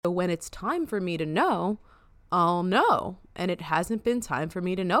So when it's time for me to know, I'll know. And it hasn't been time for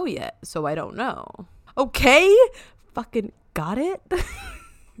me to know yet, so I don't know. Okay? Fucking got it?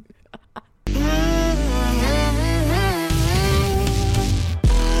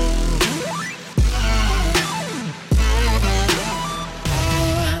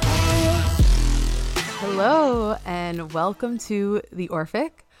 Hello, and welcome to The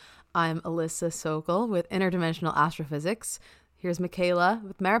Orphic. I'm Alyssa Sokol with Interdimensional Astrophysics. Here's Michaela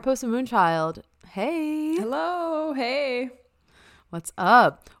with Mariposa Moonchild. Hey. Hello. Hey. What's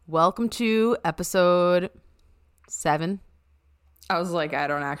up? Welcome to episode 7. I was like, I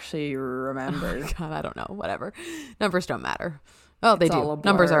don't actually remember. Oh God, I don't know. Whatever. Numbers don't matter. Well, they It's all a do.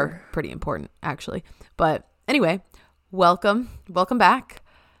 blur. Numbers are pretty important, actually. But anyway, welcome. Welcome back.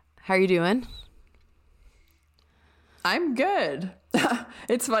 How are you doing? I'm good.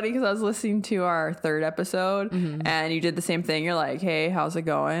 It's funny because I was listening to our 3rd episode and you did the same thing. You're like, hey, how's it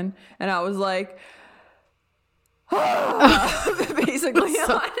going? And I was like, basically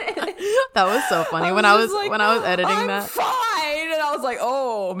on it. That was so funny when I was editing I'm that. Fine. And I was like,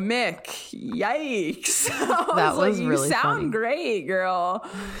 oh, Mick, yikes. That was like, really you sound funny. great, girl.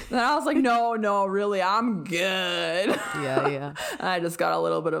 And I was like, no, really, I'm good. Yeah. And I just got a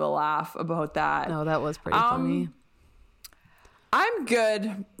little bit of a laugh about that. No, that was pretty funny. I'm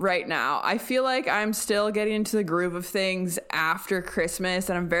good right now. I feel like I'm still getting into the groove of things after Christmas,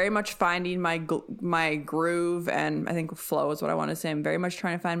 and I'm very much finding my groove, and I think flow is what I want to say. I'm very much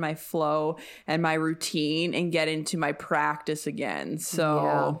trying to find my flow and my routine and get into my practice again.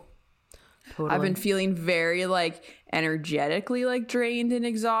 So Totally. I've been feeling very like energetically like drained and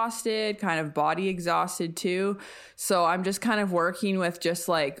exhausted, kind of body exhausted too. So I'm just kind of working with just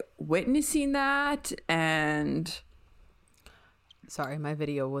like witnessing that and... Sorry, my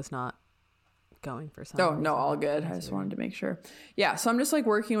video was not going for some Oh, reason. no, all good. I just wanted to make sure. Yeah, so I'm just like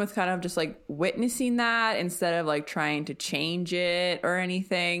working with kind of just like witnessing that instead of like trying to change it or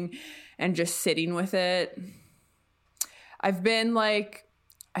anything and just sitting with it. I've been like,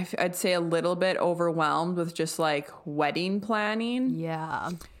 I'd say a little bit overwhelmed with just like wedding planning.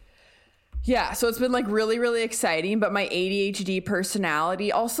 Yeah, so it's been like really, really exciting, but my ADHD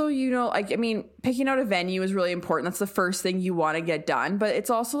personality also, you know, like, I mean, picking out a venue is really important. That's the first thing you want to get done, but it's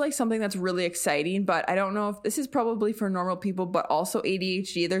also like something that's really exciting, but I don't know if this is probably for normal people, but also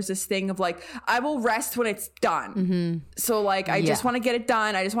ADHD. There's this thing of like, I will rest when it's done. Mm-hmm. So like, I just want to get it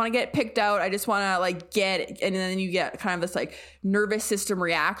done. I just want to get it picked out. I just want to like get it. And then you get kind of this like nervous system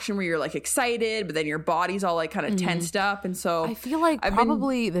reaction where you're like excited, but then your body's all like kind of tensed up. And so I feel like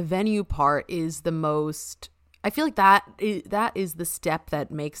probably the venue part is the most, I feel like that is the step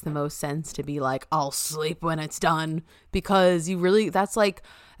that makes the most sense to be like, I'll sleep when it's done, because you really, that's what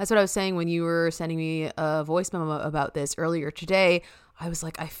I was saying when you were sending me a voice memo about this earlier today. I was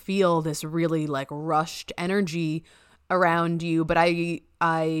like, I feel this really like rushed energy around you, but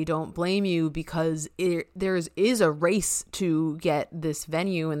I don't blame you, because there is a race to get this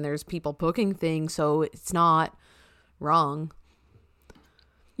venue and there's people booking things, so it's not wrong.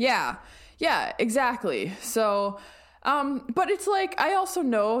 Yeah, exactly. So, but it's like, I also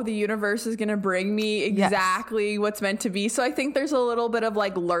know the universe is going to bring me exactly what's meant to be. So I think there's a little bit of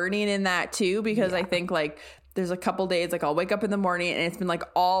like learning in that too, because I think like there's a couple days, like I'll wake up in the morning and it's been like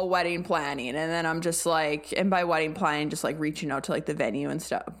all wedding planning. And then I'm just like, and by wedding planning, just like reaching out to like the venues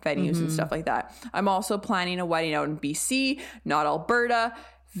and stuff like that. I'm also planning a wedding out in BC, not Alberta.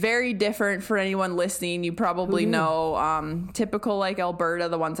 Very different for anyone listening. You probably know, typical like Alberta,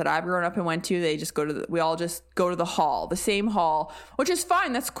 the ones that I've grown up and went to, we all just go to the hall, the same hall, which is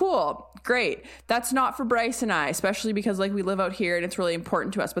fine. That's cool. Great. That's not for Bryce and I, especially because like we live out here and it's really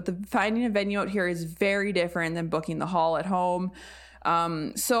important to us. But finding a venue out here is very different than booking the hall at home.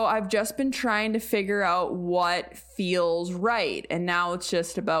 So I've just been trying to figure out what feels right. And now it's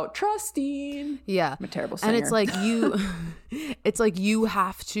just about trusting. Yeah. I'm a terrible singer. And it's like you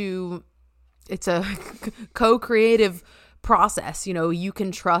have to, it's a co-creative process. You know, you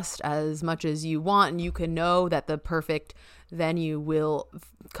can trust as much as you want and you can know that the perfect venue will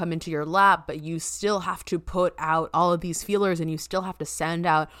come into your lap, but you still have to put out all of these feelers and you still have to send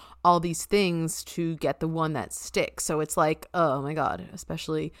out all these things to get the one that sticks. So it's like, oh my God,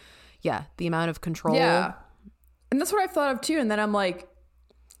 especially, the amount of control. Yeah. And that's what I've thought of too. And then I'm like,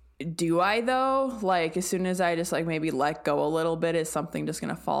 do I though? Like as soon as I just like maybe let go a little bit, is something just going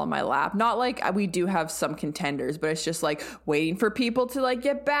to fall in my lap? Not like we do have some contenders, but it's just like waiting for people to like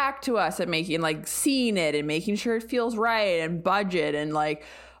get back to us and making like seeing it and making sure it feels right and budget and like,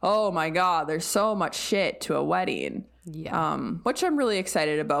 oh my God, there's so much shit to a wedding. Which I'm really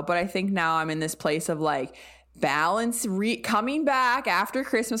excited about. But I think now I'm in this place of like, balance coming back after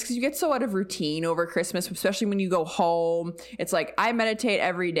Christmas, because you get so out of routine over Christmas, especially when you go home. It's like I meditate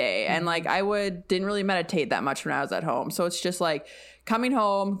every day, and like didn't really meditate that much when I was at home. So it's just like coming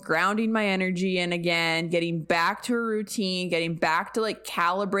home, grounding my energy in again, getting back to a routine, getting back to like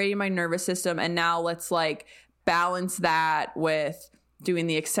calibrating my nervous system. And now let's like balance that with doing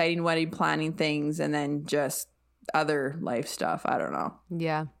the exciting wedding planning things and then just other life stuff. I don't know.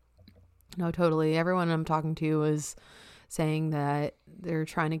 Yeah. No, totally. Everyone I'm talking to is saying that they're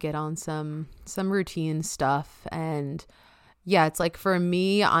trying to get on some routine stuff. And yeah, it's like for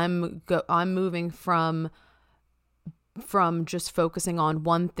me, I'm moving from just focusing on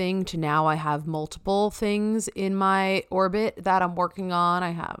one thing to now I have multiple things in my orbit that I'm working on.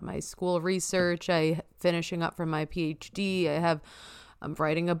 I have my school of research, finishing up for my PhD. I'm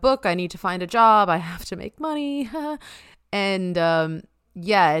writing a book. I need to find a job. I have to make money. And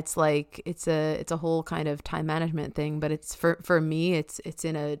yeah, it's like it's a whole kind of time management thing, but it's for me it's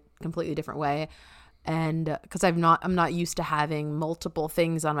in a completely different way. And because I'm not used to having multiple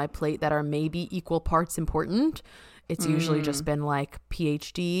things on my plate that are maybe equal parts important. It's usually just been like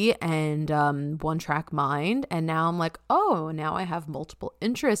PhD and one track mind. And now I'm like, oh, now I have multiple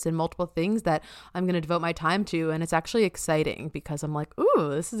interests and multiple things that I'm going to devote my time to. And it's actually exciting because I'm like,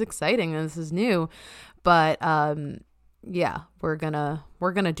 ooh, this is exciting and this is new. But yeah, we're gonna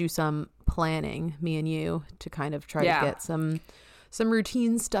do some planning, me and you, to kind of try to get some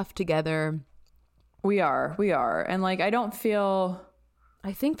routine stuff together. We are. And like, I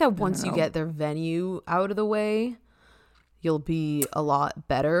think that once you get their venue out of the way, you'll be a lot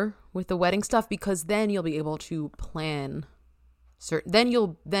better with the wedding stuff, because then you'll be able to plan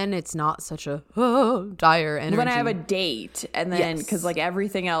then it's not such a dire energy. When I have a date, and then because like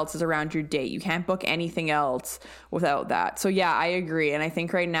everything else is around your date, you can't book anything else without that. So yeah, I agree. And I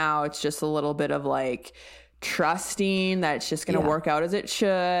think right now it's just a little bit of like trusting that it's just going to work out as it should.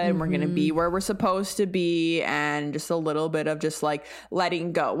 And we're going to be where we're supposed to be, and just a little bit of just like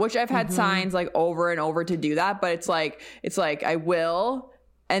letting go, which I've had signs like over and over to do that. But it's like I will.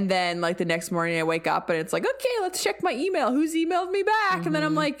 And then like the next morning I wake up and it's like, okay, let's check my email. Who's emailed me back? And then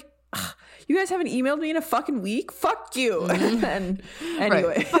I'm like, you guys haven't emailed me in a fucking week? Fuck you. And anyway,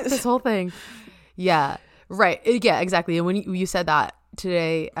 right. Fuck this whole thing. Yeah. Right. Yeah, exactly. And when you said that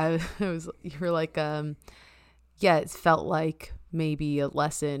today, you were like, yeah, it felt like maybe a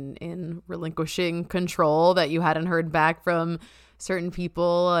lesson in relinquishing control that you hadn't heard back from certain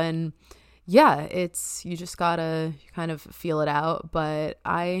people. And yeah, you just gotta kind of feel it out. But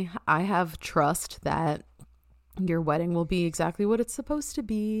I have trust that your wedding will be exactly what it's supposed to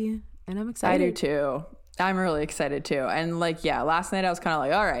be, and I'm excited. I do too. I'm really excited too. And like, yeah, last night I was kind of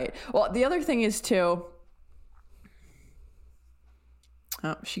like, all right. Well, the other thing is too.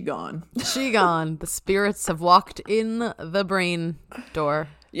 Oh, she gone. She gone. The spirits have walked in the brain door.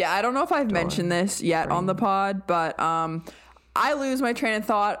 Yeah, I don't know if I've mentioned this yet on the pod, but I lose my train of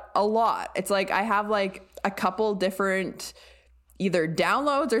thought a lot. It's like I have like a couple different either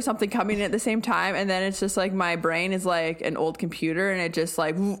downloads or something coming in at the same time, and then it's just like my brain is like an old computer, and it just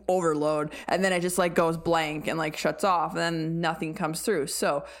like overload, and then it just like goes blank and like shuts off, and then nothing comes through.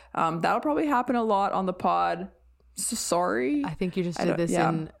 So that'll probably happen a lot on the pod. So sorry. I think you just did this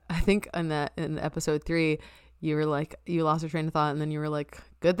in episode 3. You were like, you lost your train of thought, and then you were like,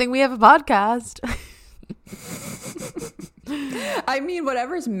 good thing we have a podcast. I mean,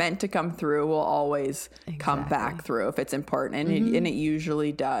 whatever's meant to come through will always come back through if it's important, and it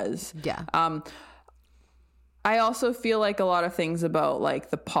usually does. Yeah. I also feel like a lot of things about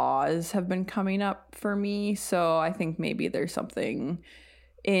like the pause have been coming up for me, so I think maybe there's something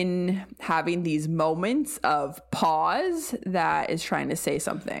in having these moments of pause that is trying to say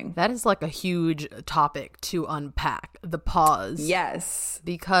something. That is like a huge topic to unpack, the pause. Yes.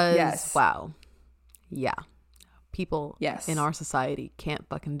 Because wow. Yeah. People in our society can't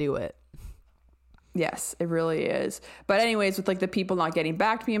fucking do it. Yes, it really is. But anyways, with like the people not getting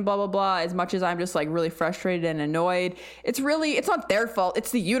back to me and blah, blah, blah, as much as I'm just like really frustrated and annoyed, it's not their fault. It's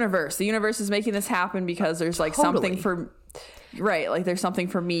the universe. The universe is making this happen because there's like something for... Right, like there's something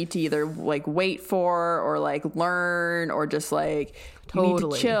for me to either like wait for or like learn, or just like you need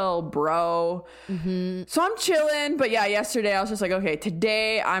to chill, bro. So I'm chilling, but yeah, yesterday I was just like, okay,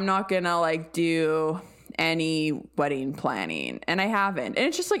 today I'm not gonna like do any wedding planning, and I haven't. And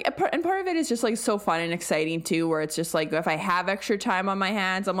it's just like, and part of it is just like so fun and exciting too, where it's just like, if I have extra time on my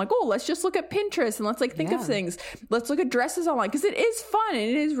hands, I'm like, oh, let's just look at Pinterest and let's like think of things. Let's look at dresses online, because it is fun and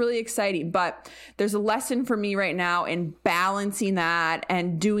it is really exciting. But there's a lesson for me right now in balancing that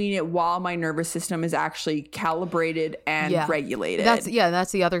and doing it while my nervous system is actually calibrated and regulated.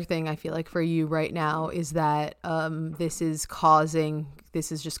 That's the other thing I feel like for you right now, is that this is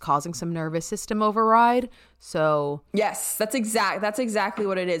just causing some nervous system override. So yes, that's exactly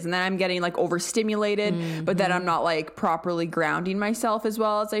what it is. And then I'm getting like overstimulated, but then I'm not like properly grounding myself as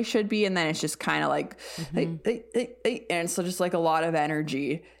well as I should be. And then it's just kind of like, and so just like a lot of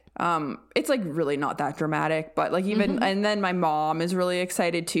energy. It's like really not that dramatic, but like even, and then my mom is really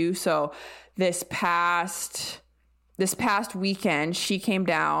excited too. So this past weekend, she came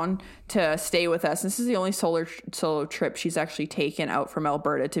down to stay with us. This is the only solo trip she's actually taken out from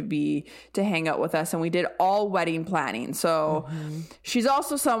Alberta to hang out with us. And we did all wedding planning. So she's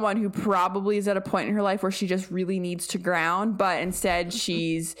also someone who probably is at a point in her life where she just really needs to ground, but instead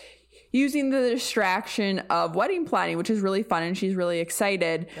she's using the distraction of wedding planning, which is really fun, and she's really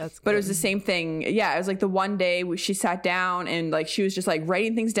excited. But it was the same thing. Yeah, it was like the one day she sat down and like she was just like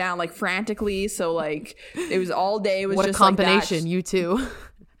writing things down like frantically. So like it was all day. It was what just a combination, like that. You two.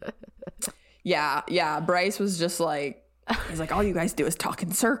 Yeah. Bryce was just like, he's like, all you guys do is talk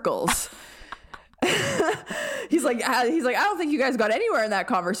in circles. He's like, I don't think you guys got anywhere in that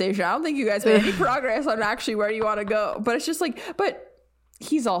conversation. I don't think you guys made any progress on actually where you want to go. But it's just like, but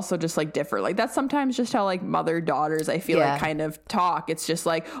he's also just like different. Like that's sometimes just how like mother-daughters, I feel like, kind of talk. It's just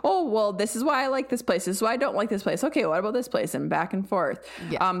like, oh, well, this is why I like this place. This is why I don't like this place. Okay, what about this place? And back and forth.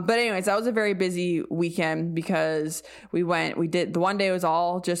 Yeah. But anyways, that was a very busy weekend because we did the one day was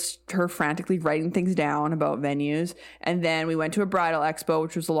all just her frantically writing things down about venues. And then we went to a bridal expo,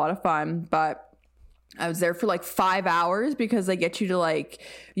 which was a lot of fun. But I was there for like 5 hours because they get you to like,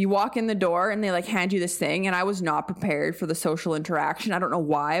 you walk in the door and they like hand you this thing, and I was not prepared for the social interaction. I don't know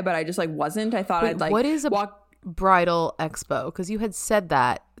why, but I just like wasn't. I thought I'd like what is a bridal expo? Because you had said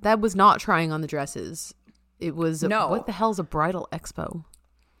that was not trying on the dresses. It was no. What the hell's a bridal expo?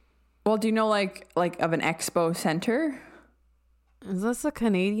 Well, do you know like of an expo center? Is this a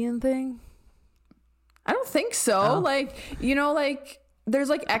Canadian thing? I don't think so. Like, you know, like there's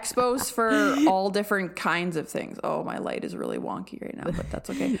like expos for all different kinds of things. Oh, my light is really wonky right now, but that's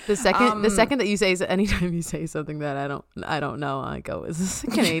okay. The second that you say, anytime you say something that I don't know, I go, is this a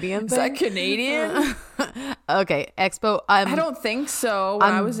Canadian thing? Is that Canadian? Okay, expo. I don't think so.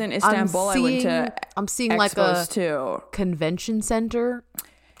 When I was in Istanbul, I went to I'm seeing expos like a too. Convention center.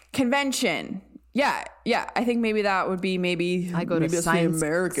 Convention. Yeah. I think maybe that would be I go to science. The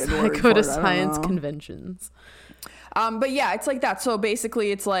American I word go to for it. science conventions. But yeah, it's like that. So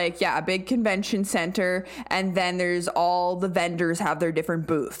basically it's like, a big convention center, and then there's all the vendors have their different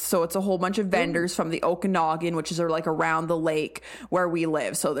booths. So it's a whole bunch of vendors from the Okanagan, which is like around the lake where we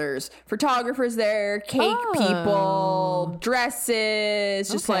live. So there's photographers there, cake people, dresses,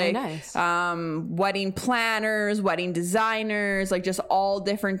 just nice. Wedding planners, wedding designers, like just all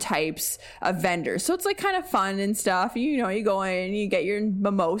different types of vendors. So it's like kind of fun and stuff. You know, you go in, you get your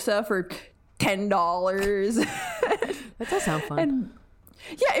mimosa for $10. That does sound fun. And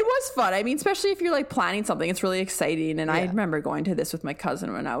yeah, it was fun. I mean, especially if you're like planning something, it's really exciting. And I remember going to this with my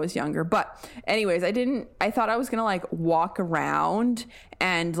cousin when I was younger. But anyways, I thought I was gonna like walk around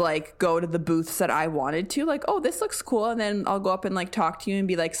and like go to the booths that I wanted to, like, oh, this looks cool, and then I'll go up and like talk to you and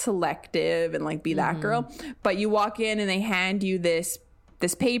be like selective and like be that girl. But you walk in and they hand you this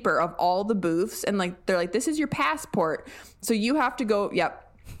paper of all the booths, and like they're like, this is your passport, so you have to go.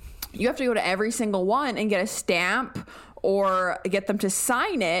 You have to go to every single one and get a stamp or get them to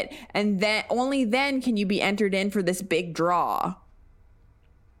sign it, and then only then can you be entered in for this big draw.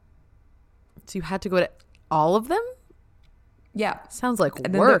 So you had to go to all of them? Yeah. Sounds like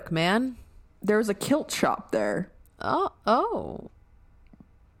work, man. There was a kilt shop there. Oh.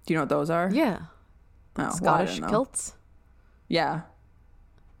 Do you know what those are? Yeah. Oh, Scottish kilts? Yeah.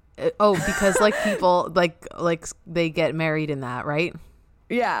 Because like people like they get married in that, right?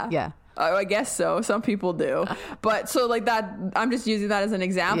 Yeah. I guess so. Some people do. But so like that, I'm just using that as an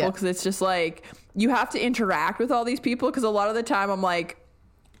example because it's just like you have to interact with all these people, because a lot of the time I'm like,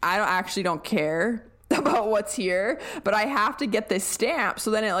 I don't care about what's here, but I have to get this stamp.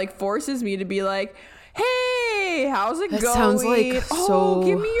 So then it like forces me to be like, hey, how's it going? Sounds like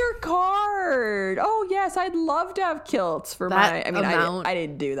give me your card. Oh yes, I'd love to have kilts for I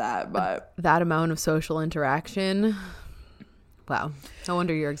didn't do that, but that amount of social interaction. Wow. No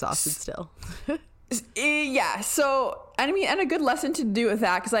wonder you're exhausted still. Yeah. So I mean, and a good lesson to do with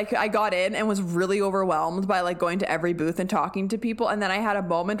that, because like I got in and was really overwhelmed by like going to every booth and talking to people, and then I had a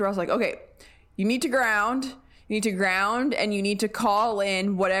moment where I was like, okay, you need to ground. You need to ground, and you need to call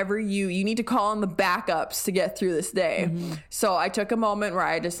in whatever you need to call in the backups to get through this day. Mm-hmm. So I took a moment where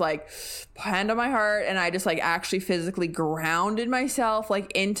I just like hand on my heart, and I just like actually physically grounded myself like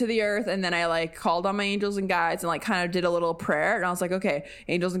into the earth. And then I like called on my angels and guides and like kind of did a little prayer. And I was like, okay,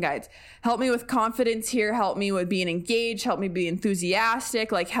 angels and guides, help me with confidence here. Help me with being engaged. Help me be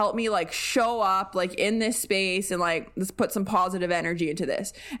enthusiastic. Like help me like show up like in this space, and like let's put some positive energy into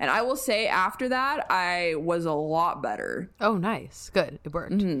this. And I will say after that, I was a lot better. Oh, nice. Good. It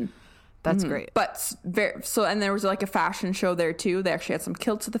worked. Mm-hmm. That's great. But and there was like a fashion show there too. They actually had some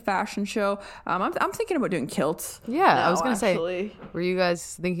kilts at the fashion show. I'm thinking about doing kilts. Yeah, I was going to say, were you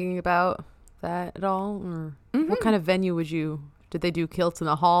guys thinking about that at all? Or what kind of venue did they do kilts in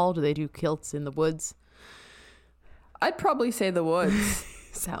the hall? Do they do kilts in the woods? I'd probably say the woods.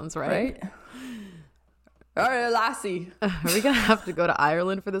 Sounds right. All right, lassie. Are we going to have to go to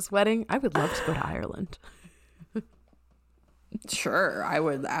Ireland for this wedding? I would love to go to Ireland. Sure, I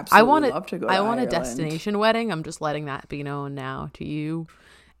would absolutely love to go to Ireland. I want a destination wedding. I'm just letting that be known now to you.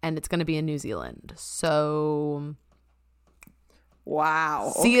 And it's going to be in New Zealand. So...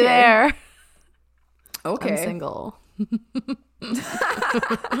 Wow. See you there. Okay. I'm single.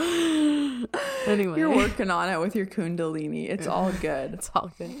 Anyway. You're working on it with your kundalini. It's all good. It's all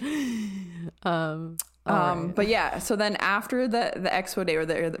good. Right. But yeah, so then after the expo day, we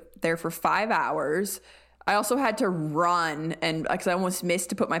were there for 5 hours. I also had to run, and because I almost missed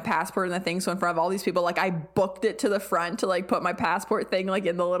to put my passport in the thing. So in front of all these people, like I booked it to the front to like put my passport thing like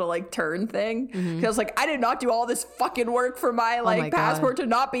in the little like turn thing. Because I was like, I did not do all this fucking work for my passport to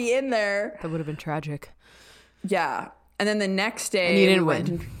not be in there. That would have been tragic. Yeah. And then the next day, and you didn't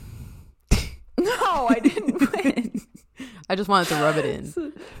win. No, I didn't win. I just wanted to rub it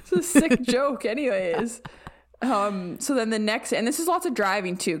in. It's a sick joke anyways. So then the next, and this is lots of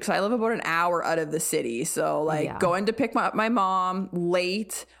driving too, because I live about an hour out of the city. So like going to pick up my mom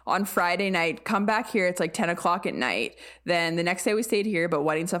late on Friday night, come back here. It's like 10 o'clock at night. Then the next day we stayed here, but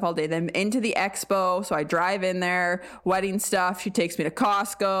wedding stuff all day. Then into the expo. So I drive in there, wedding stuff. She takes me to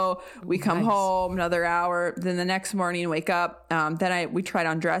Costco. We come home another hour. Then the next morning, wake up. We tried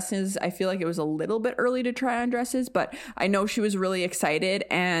on dresses. I feel like it was a little bit early to try on dresses, but I know she was really excited.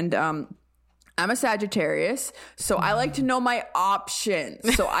 And, I'm a Sagittarius, so I like to know my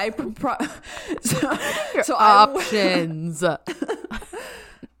options. So options.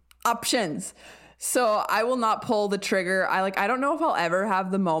 Options. So I will not pull the trigger. I don't know if I'll ever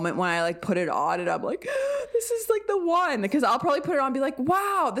have the moment when I like put it on and I'm like, this is like the one, because I'll probably put it on and be like,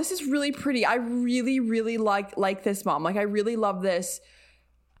 wow, this is really pretty. I really, really like this, mom. Like I really love this.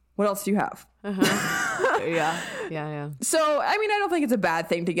 What else do you have? Yeah. So, I mean, I don't think it's a bad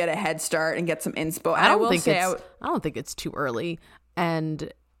thing to get a head start and get some inspo. I don't think it's too early.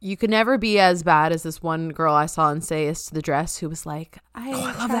 And you could never be as bad as this one girl I saw in Say Yes to the Dress who was like, I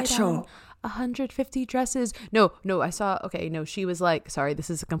love that show. 150 dresses. No, I saw, she was like, sorry,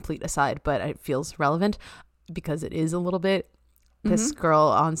 this is a complete aside, but it feels relevant because it is a little bit. This girl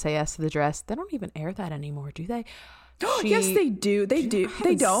on Say Yes to the Dress, they don't even air that anymore, do they? Yes, they do. They do.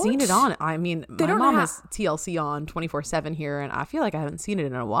 They don't. Seen it on. I mean, my mom has TLC on 24/7 here, and I feel like I haven't seen it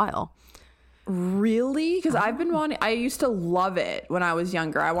in a while. Really? Because I've been wanting. I used to love it when I was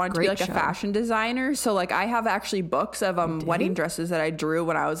younger. I wanted to be like a fashion designer. So like, I have actually books of wedding dresses that I drew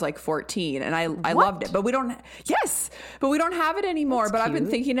when I was like 14, and I loved it. But we don't. Yes, but we don't have it anymore. But I've been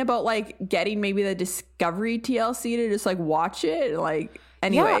thinking about like getting maybe the Discovery TLC to just like watch it, like.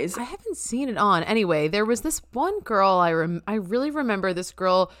 Anyways, I haven't seen it on. Anyway, there was this one girl I really remember this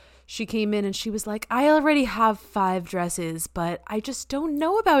girl. She came in and she was like, I already have 5 dresses, but I just don't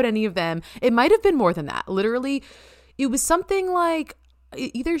know about any of them. It might have been more than that. Literally, it was something like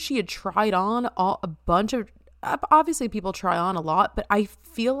either she had tried on a bunch of, obviously people try on a lot, but I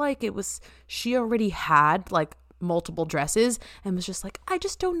feel like it was, she already had like multiple dresses and was just like, I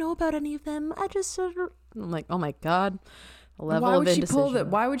just don't know about any of them. I'm like, oh my God.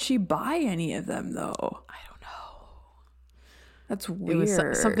 Why would she buy any of them though? I don't know. That's weird.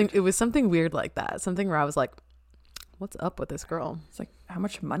 It was something weird like that. Something where I was like, what's up with this girl? It's like, how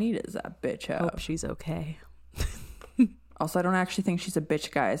much money does that bitch have? Hope she's okay. Also, I don't actually think she's a bitch,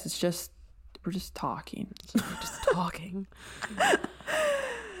 guys. It's just, we're just talking.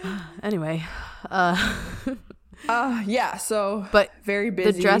 Anyway. Yeah, so but very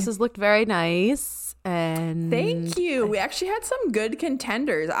busy. The dresses looked very nice. And thank you. We actually had some good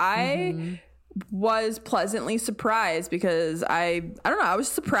contenders. I was pleasantly surprised because I don't know, I was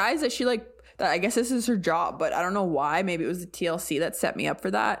surprised that I guess this is her job, but I don't know why. Maybe it was the TLC that set me up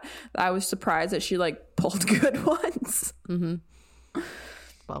for that. I was surprised that she like pulled good ones. Mm-hmm.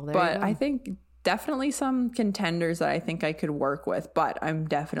 Well, there but you go. I think definitely some contenders that I think I could work with, but I'm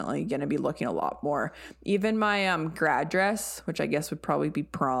definitely going to be looking a lot more. Even my grad dress, which I guess would probably be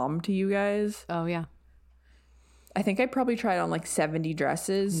prom to you guys. Oh, yeah. I think I probably tried on like 70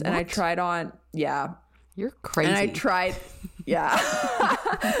 dresses. What? And I tried on, yeah. You're crazy. And I tried, yeah,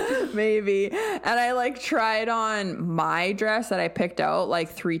 maybe. And I like tried on my dress that I picked out like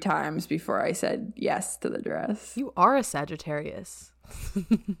 3 times before I said yes to the dress. You are a Sagittarius.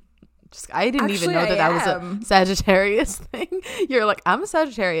 I didn't Actually, even know that was a Sagittarius thing. You're like, I'm a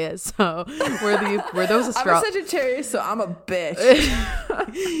Sagittarius, so we're those I'm a Sagittarius, so I'm a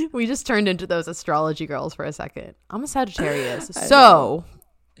bitch. We just turned into those astrology girls for a second. I'm a Sagittarius, so.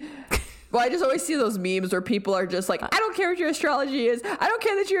 Well, I just always see those memes where people are just like, I don't care what your astrology is. I don't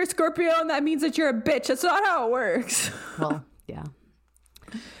care that you're a Scorpio and that means that you're a bitch. That's not how it works. Well, yeah.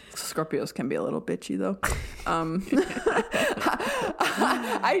 Scorpios can be a little bitchy, though.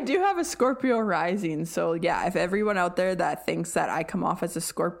 I do have a Scorpio rising. So, yeah, if everyone out there that thinks that I come off as a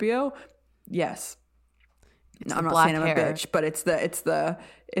Scorpio, yes. No, I'm not saying I'm a bitch, but it's the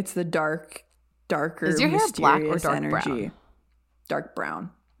darker, is your hair black or dark energy. Brown? Dark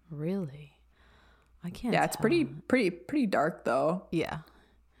brown. Really? I can't Yeah, it's tell. pretty dark, though. Yeah.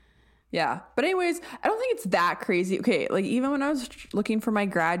 Yeah. But anyways, I don't think it's that crazy. Okay. Like even when I was looking for my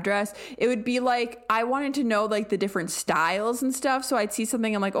grad dress, it would be like, I wanted to know like the different styles and stuff. So I'd see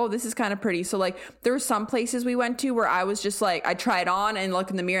something. I'm like, oh, this is kind of pretty. So like there were some places we went to where I was just like, I tried on and look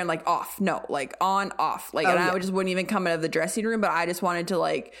in the mirror and like off. No, like on, off. Like, and I just wouldn't even come out of the dressing room, but I just wanted to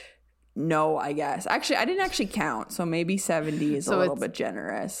like, know, I guess. Actually, I didn't actually count. So maybe 70 is a little bit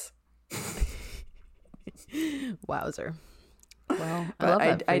generous. Wowzer. Well, but I love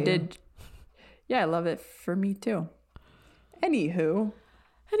that for you. did. Yeah, I love it for me too. Anywho.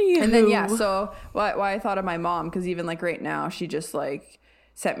 And then, yeah, so why I thought of my mom, because even like right now, she just like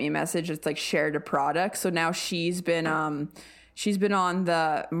sent me a message. It's like shared a product. So now she's been on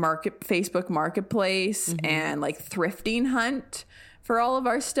the Facebook marketplace and like thrifting hunt for all of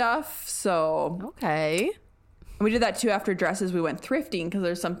our stuff. So okay. We did that too after dresses. We went thrifting because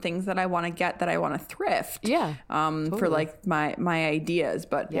there's some things that I want to get that I want to thrift. Yeah. Totally. For like my ideas.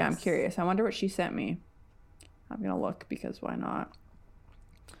 But yeah, I'm curious. I wonder what she sent me. I'm going to look because why not?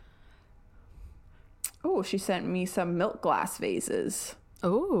 Oh, she sent me some milk glass vases.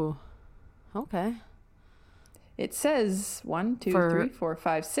 Oh, okay. It says 1, 2, 3, 4,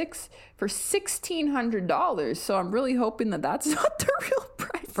 5, 6 for $1,600. So I'm really hoping that that's not the real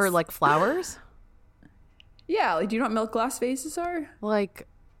price. For like flowers? Yeah, like do you know what milk glass vases are? Like,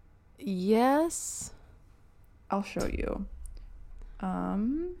 yes. I'll show you.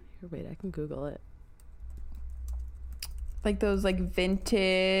 Here, wait, I can Google it. Like those like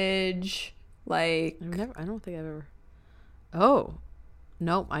vintage, like I don't think I've ever. Oh,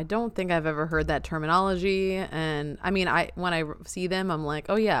 nope, I don't think I've ever heard that terminology. And I mean, when I see them, I'm like,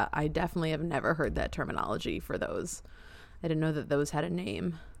 oh yeah, I definitely have never heard that terminology for those. I didn't know that those had a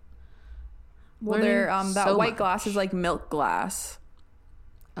name. Well, they're that white glass is like milk glass.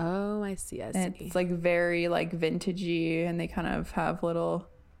 Oh, I see. And it's like very like vintagey, and they kind of have little.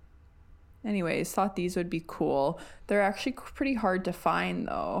 Anyways, thought these would be cool. They're actually pretty hard to find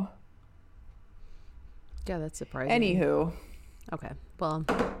though. Yeah, that's surprising. Anywho, okay. Well,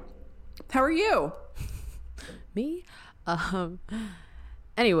 how are you? Me?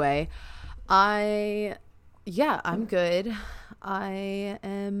 Anyway, I'm good.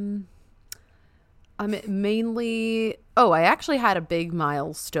 I'm mainly, I actually had a big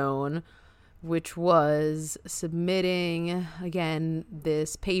milestone, which was submitting, again,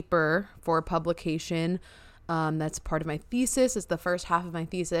 this paper for publication. That's part of my thesis. It's the first half of my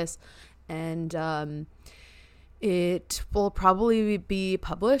thesis. And it will probably be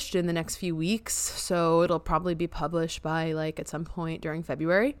published in the next few weeks. So it'll probably be published by like at some point during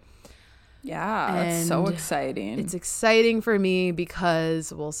February. Yeah, that's so exciting. It's exciting for me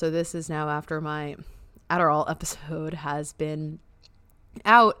because, so this is now after my Adderall episode has been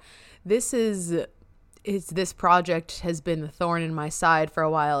out. This project has been the thorn in my side for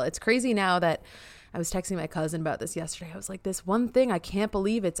a while. It's crazy now that I was texting my cousin about this yesterday. I was like, this one thing, I can't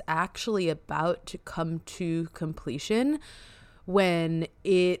believe it's actually about to come to completion, when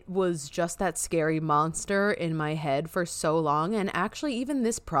it was just that scary monster in my head for so long. And actually even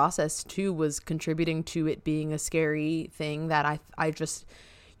this process too was contributing to it being a scary thing that I just,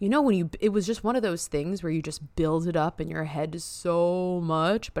 it was just one of those things where you just build it up in your head so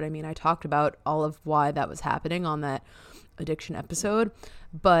much. But I mean, I talked about all of why that was happening on that addiction episode,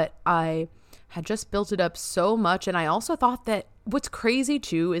 but I had just built it up so much. And I also thought that what's crazy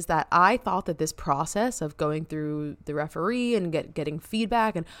too is that I thought that this process of going through the referee and getting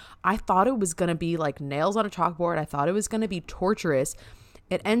feedback, and I thought it was going to be like nails on a chalkboard. I thought it was going to be torturous.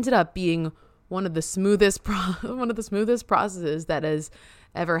 It ended up being one of the smoothest processes that has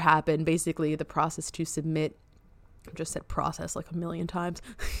ever happened. Basically, the process to submit, I just said process like a million times.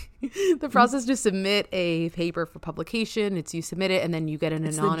 The process to submit a paper for publication, it's you submit it and then you get an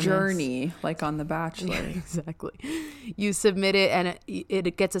anonymous. The journey, like on The Bachelor. Yeah, exactly. You submit it and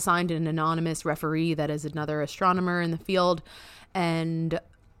it gets assigned an anonymous referee that is another astronomer in the field, and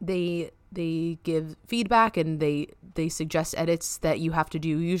they give feedback and they suggest edits that you have to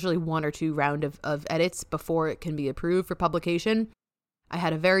do, usually 1 or 2 round of edits before it can be approved for publication. I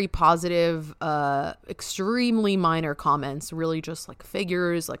had a very positive, extremely minor comments, really just like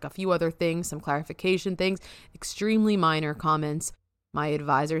figures, like a few other things, some clarification things, extremely minor comments. My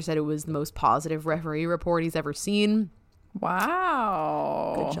advisor said it was the most positive referee report he's ever seen.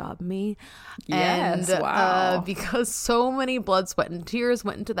 Wow. Good job, me. Yes, and, wow. Because so many blood, sweat, and tears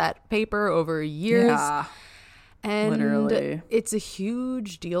went into that paper over years. Yeah. And literally, it's a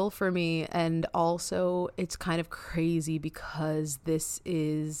huge deal for me. And also it's kind of crazy because this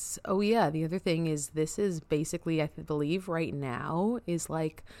is, the other thing is this is basically, I believe right now is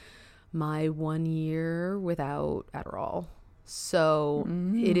like my 1 year without Adderall. So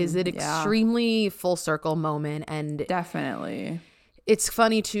it is an extremely full circle moment. And definitely. It's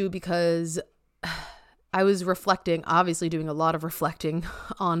funny too, because I was reflecting, obviously doing a lot of reflecting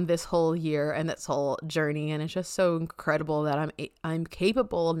on this whole year and this whole journey. And it's just so incredible that I'm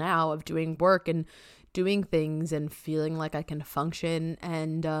capable now of doing work and doing things and feeling like I can function,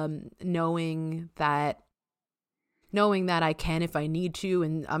 and knowing that I can if I need to.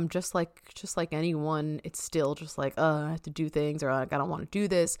 And I'm just like anyone, it's still just like, I have to do things, or like, I don't want to do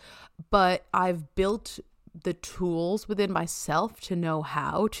this. But I've built the tools within myself to know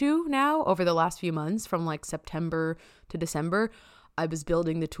how to now over the last few months. From like September to December, I was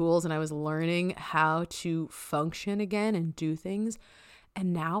building the tools and I was learning how to function again and do things.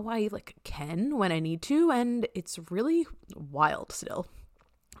 And now I like can when I need to. And it's really wild still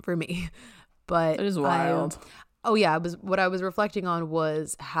for me. But it is wild. What I was reflecting on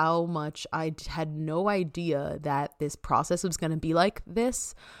was how much I had no idea that this process was going to be like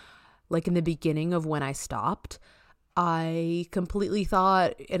this. Like in the beginning of when I stopped, I completely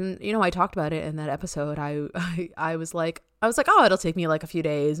thought, and I talked about it in that episode. I was like, oh, it'll take me like a few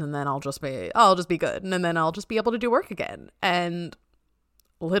days, and then I'll just be good, and then I'll just be able to do work again. And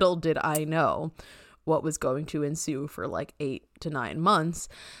little did I know what was going to ensue for like 8 to 9 months.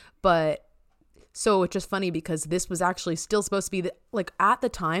 But so it's just funny because this was actually still supposed to be like at the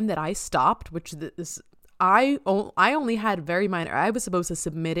time that I stopped, which this. I only had very minor. I was supposed to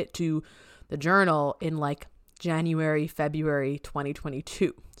submit it to the journal in like January, February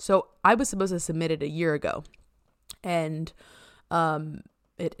 2022. So I was supposed to submit it a year ago, and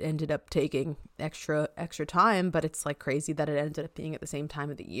it ended up taking extra time. But it's like crazy that it ended up being at the same time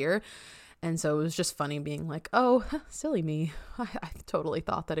of the year. And so it was just funny being like, oh, silly me. I totally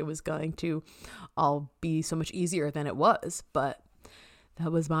thought that it was going to all be so much easier than it was, but that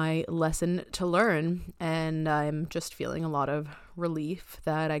was my lesson to learn, and I'm just feeling a lot of relief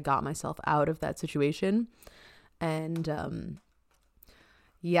that I got myself out of that situation. And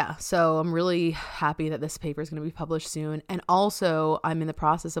so I'm really happy that this paper is going to be published soon. And also I'm in the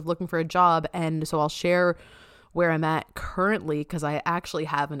process of looking for a job, and so I'll share where I'm at currently, because I actually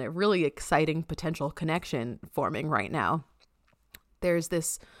have a really exciting potential connection forming right now. There's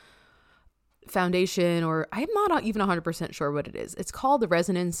this foundation, or I'm not even 100% sure what it is. It's called the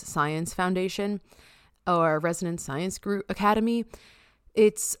Resonance Science Foundation, or Resonance Science Group Academy.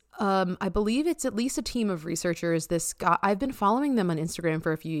 It's I believe it's at least a team of researchers. This guy, I've been following them on Instagram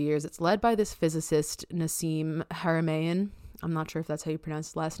for a few years. It's led by this physicist, Nassim Haramein. I'm not sure if that's how you pronounce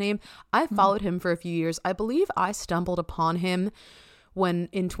his last name. I've followed him for a few years. I believe I stumbled upon him when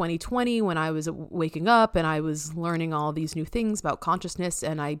in 2020, when I was waking up and I was learning all these new things about consciousness.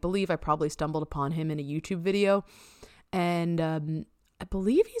 And I believe I probably stumbled upon him in a YouTube video. And I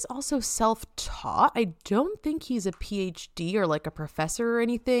believe he's also self-taught. I don't think he's a PhD or like a professor or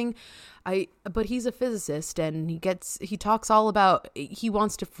anything. But he's a physicist, and he talks all about, he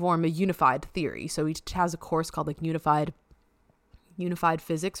wants to form a unified theory. So he has a course called like unified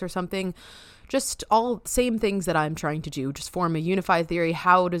physics or something. Just all same things that I'm trying to do, just form a unified theory.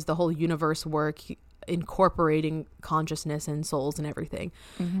 How does the whole universe work, incorporating consciousness and souls and everything.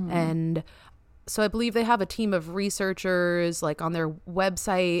 And so I believe they have a team of researchers like on their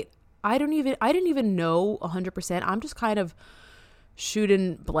website. I didn't even know 100%. I'm just kind of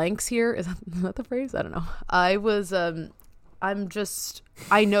shooting blanks here. Is that the phrase? I don't know. I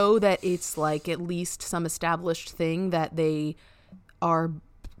know that it's like at least some established thing that they are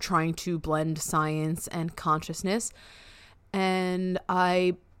trying to blend science and consciousness. And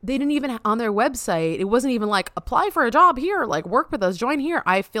they didn't even, on their website, it wasn't even like, apply for a job here, like work with us, join here.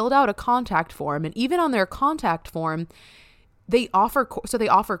 I filled out a contact form, and even on their contact form, they offer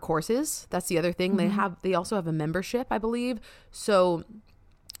courses. That's the other thing. They also have a membership, I believe. So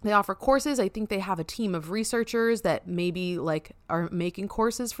they offer courses. I think they have a team of researchers that maybe like are making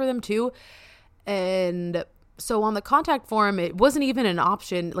courses for them too. And so on the contact form, it wasn't even an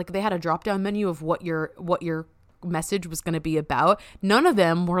option. Like they had a drop down menu of what your message was going to be about. None of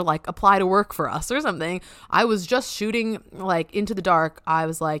them were like, apply to work for us or something. I was just shooting like into the dark. I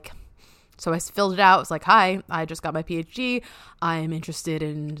was like, so I filled it out. It was like, hi, I just got my PhD. I'm interested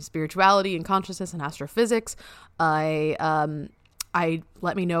in spirituality and consciousness and astrophysics. I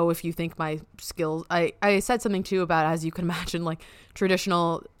let me know if you think my skills, I said something too about, as you can imagine, like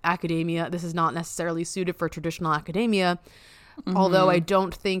traditional academia. This is not necessarily suited for traditional academia. Although I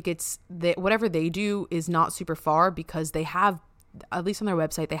don't think whatever they do is not super far, because they have, at least on their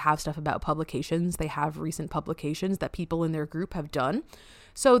website, they have stuff about publications. They have recent publications that people in their group have done.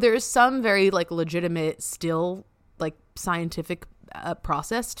 So there's some very like legitimate, still like scientific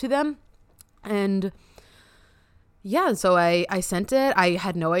process to them. And yeah, so I sent it. I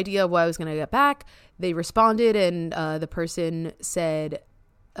had no idea what I was going to get back. They responded, and the person said,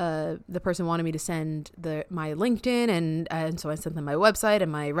 the person wanted me to send my LinkedIn, and so I sent them my website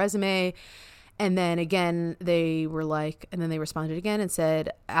and my resume. And then again, they were like, and then they responded again and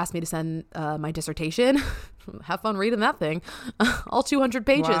asked me to send my dissertation. Have fun reading that thing. All 200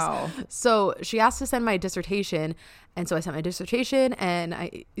 pages. Wow. So she asked to send my dissertation. And so I sent my dissertation, and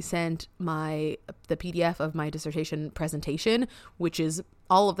I sent the PDF of my dissertation presentation, which is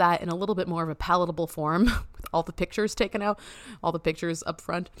all of that in a little bit more of a palatable form with all the pictures taken out, all the pictures up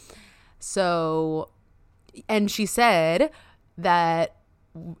front. So, and she said that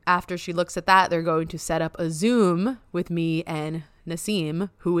after she looks at that, they're going to set up a Zoom with me and Nassim,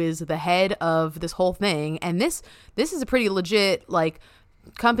 who is the head of this whole thing. And this is a pretty legit like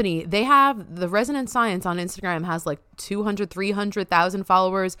company. They have the Resonance Science on Instagram has like 300,000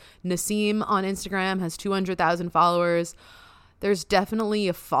 followers. Nassim on Instagram has 200,000 followers. There's definitely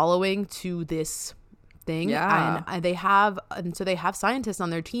a following to this thing. Yeah. And they have scientists on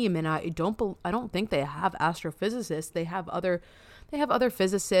their team, and I don't think they have astrophysicists. They have other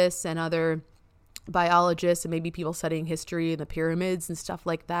physicists and other biologists, and maybe people studying history and the pyramids and stuff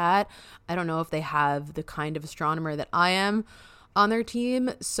like that. I don't know if they have the kind of astronomer that I am on their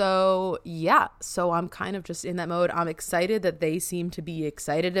team. So yeah, so I'm kind of just in that mode. I'm excited that they seem to be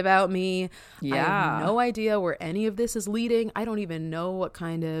excited about me. Yeah. I have no idea where any of this is leading. I don't even know what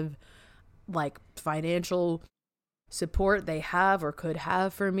kind of like financial support they have or could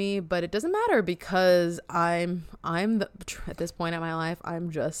have for me, but it doesn't matter, because at this point in my life,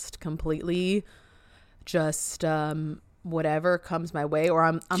 I'm just completely whatever comes my way, or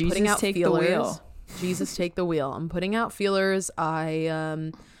I'm putting out feelers. Jesus, take the wheel. I'm putting out feelers.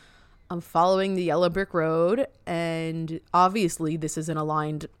 I'm following the yellow brick road, and obviously this is an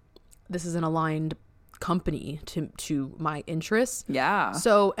aligned company to my interests. Yeah.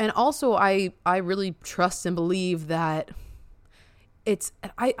 So, and also I really trust and believe that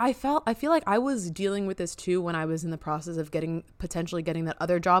I feel like I was dealing with this too when I was in the process of potentially getting that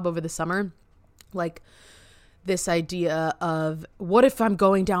other job over the summer. Like this idea of, what if I'm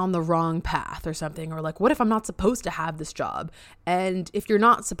going down the wrong path or something, or like, what if I'm not supposed to have this job? And if you're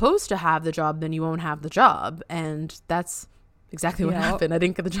not supposed to have the job, then you won't have the job. And that's exactly what happened. I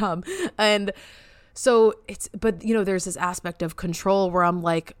didn't get the job. And so but you know, there's this aspect of control where I'm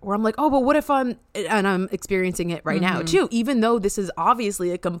like, oh, but what if I'm experiencing it right now too, even though this is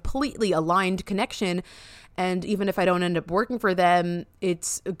obviously a completely aligned connection. And even if I don't end up working for them,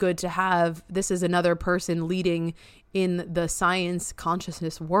 it's good to have, this is another person leading in the science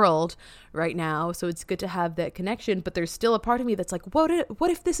consciousness world right now. So it's good to have that connection. But there's still a part of me that's like, what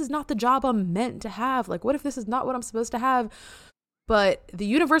if this is not the job I'm meant to have? Like, what if this is not what I'm supposed to have? But the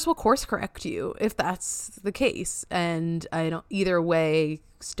universe will course correct you if that's the case. And I don't, either way,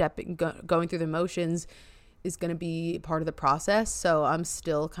 going through the motions is going to be part of the process. So I'm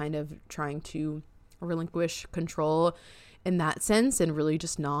still kind of trying to relinquish control in that sense, and really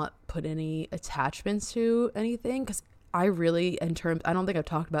just not put any attachments to anything, because I don't think I've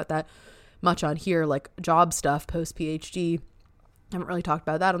talked about that much on here, like job stuff post PhD. I haven't really talked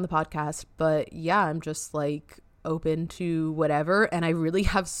about that on the podcast, but yeah, I'm just like, open to whatever. And I really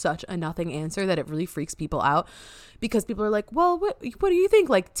have such a nothing answer that it really freaks people out, because people are like, well, what do you think?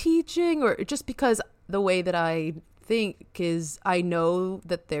 Like teaching, or just because the way that I think is I know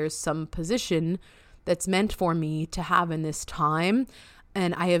that there's some position that's meant for me to have in this time.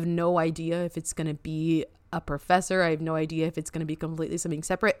 And I have no idea if it's going to be a professor. I have no idea if it's going to be completely something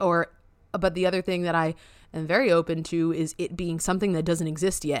separate, but the other thing that I am very open to is it being something that doesn't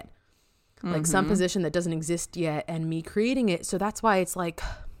exist yet. Like some position that doesn't exist yet and me creating it. So that's why it's like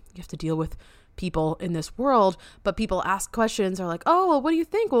you have to deal with people in this world, but people ask questions, are like, oh, well, what do you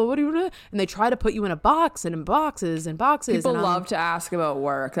think? Well, what do you do? And they try to put you in a box and in boxes and boxes. People love to ask about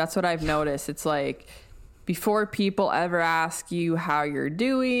work. That's what I've noticed. It's like before people ever ask you how you're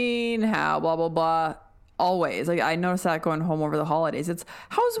doing, how blah, blah, blah, always. Like I noticed that going home over the holidays. It's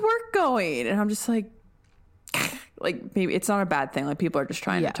how's work going? And I'm just like maybe it's not a bad thing. Like people are just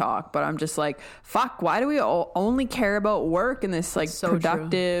trying to talk, but I'm just like, fuck, why do we only care about work in this like so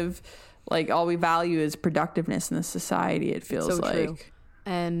productive, true. Like all we value is productiveness in this society. It feels so like. True.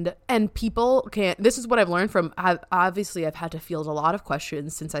 And people can't, this is what I've learned from, I've had to field a lot of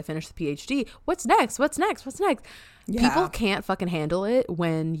questions since I finished the PhD. What's next? Yeah. People can't fucking handle it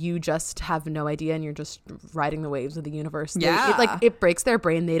when you just have no idea and you're just riding the waves of the universe. It breaks their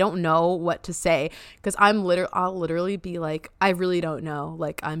brain. They don't know what to say, because I'll literally be like, I really don't know.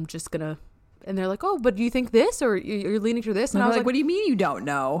 Like, I'm just gonna, and they're like, oh, but do you think this, or you're leaning to this? And I was like, what do you mean you don't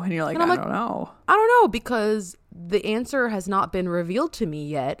know? And you're like, I don't know. I don't know, because the answer has not been revealed to me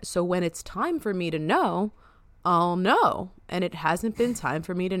yet. So when it's time for me to know, I'll know. And it hasn't been time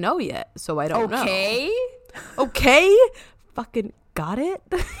for me to know yet. So I don't know. Okay. Fucking got it.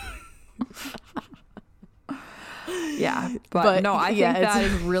 Yeah. But no, I think that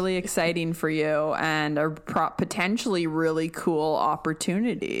is really exciting for you and a potentially really cool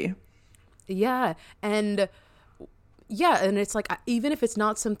opportunity. Yeah. And it's like, even if it's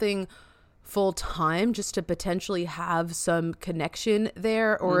not something full time, just to potentially have some connection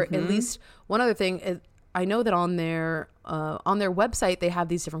there, or at least one other thing. I know that on their website they have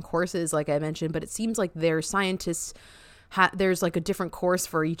these different courses, like I mentioned, but it seems like their scientists there's like a different course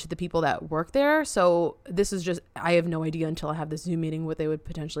for each of the people that work there. So this is just, I have no idea until I have this Zoom meeting what they would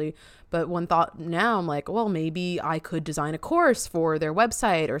potentially, but one thought now I'm like, well, maybe I could design a course for their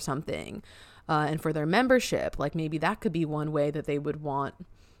website or something, and for their membership, like maybe that could be one way that they would want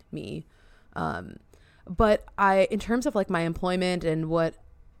me. But in terms of like my employment and what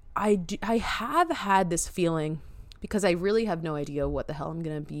I have had this feeling, because I really have no idea what the hell I'm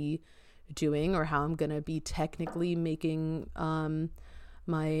going to be doing or how I'm going to be technically making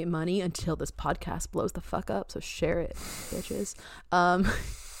my money until this podcast blows the fuck up. So share it, bitches.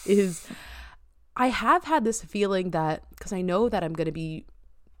 Is I have had this feeling that, because I know that I'm going to be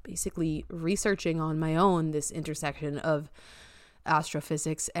basically researching on my own this intersection of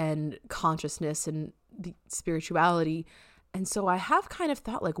astrophysics and consciousness and the spirituality. And so I have kind of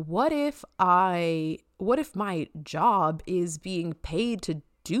thought, like, what if my job is being paid to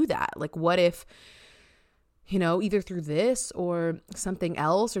do that? Like, what if, either through this or something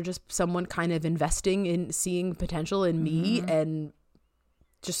else, or just someone kind of investing in seeing potential in me, and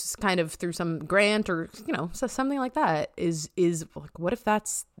just kind of through some grant or, something like that is like, what if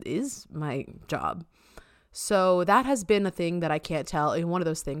is my job? So that has been a thing that I can't tell. And one of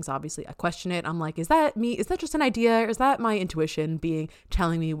those things, obviously, I question it. I'm like, is that me? Is that just an idea? Or is that my intuition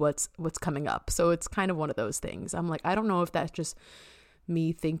telling me what's coming up? So it's kind of one of those things. I'm like, I don't know if that's just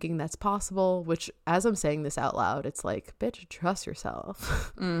me thinking that's possible, which as I'm saying this out loud, it's like, bitch, trust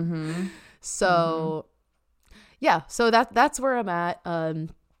yourself. So yeah, so that's where I'm at.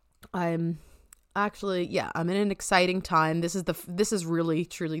 I'm actually, I'm in an exciting time. This is really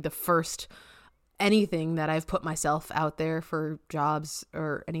truly the first anything that I've put myself out there for jobs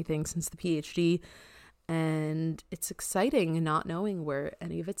or anything since the PhD, and it's exciting not knowing where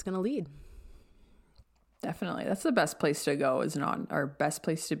any of it's going to lead. Definitely. That's the best place to go, best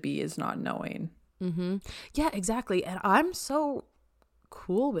place to be is not knowing. Yeah, exactly. And I'm so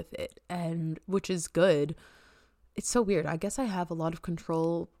cool with it, and which is good. It's so weird. I guess I have a lot of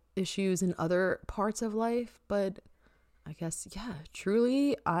control issues in other parts of life, but I guess,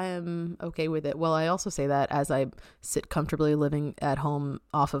 truly I am okay with it. Well, I also say that as I sit comfortably living at home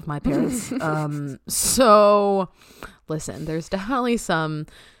off of my parents. So listen, there's definitely some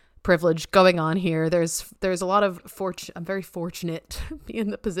privilege going on here. There's a lot of I'm very fortunate to be in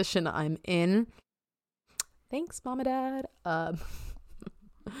the position I'm in. Thanks, Mom and Dad.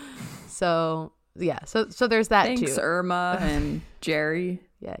 So there's that. Thanks, too. Thanks, Irma and Jerry.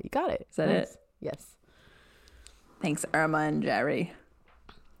 Yeah, you got it. Is that it? Yes. Thanks, Irma and Jerry.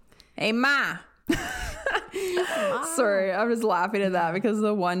 Hey, Ma. Sorry, I'm just laughing at that because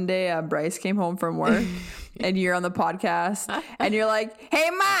the one day Bryce came home from work and you're on the podcast and you're like, hey,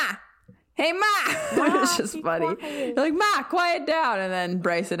 Ma. Hey, Ma. It's just funny. You're like, Ma, quiet down. And then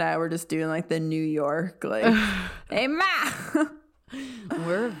Bryce and I were just doing like the New York, like, hey, Ma.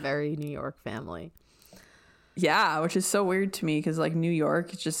 We're a very New York family. Yeah, which is so weird to me because like New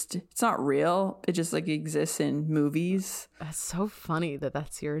York, it's not real. It just like exists in movies. That's so funny that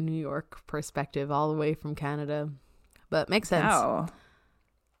that's your New York perspective all the way from Canada. But makes sense. Wow.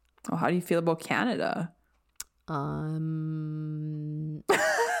 Well, how do you feel about Canada? All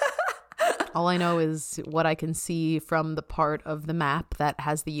I know is what I can see from the part of the map that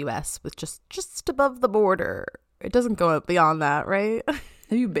has the US with just above the border. It doesn't go up beyond that, right?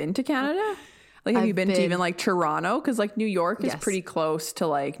 Have you been to Canada? Like, have you been to even like Toronto? Because like New York is pretty close to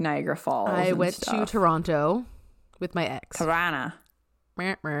like Niagara Falls. I went to Toronto with my ex. Toronto.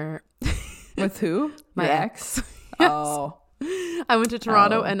 With who? My Your ex. Yes. Oh. I went to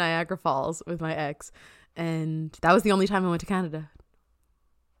Toronto and Niagara Falls with my ex. And that was the only time I went to Canada.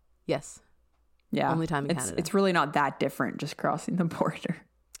 Yes. Yeah. Only time in Canada. It's really not that different just crossing the border.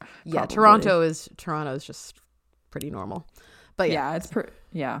 Yeah, Probably. Toronto is just pretty normal. But yeah,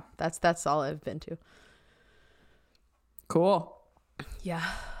 that's all I've been to. Cool. Yeah.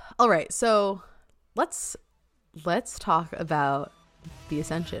 All right. So let's talk about the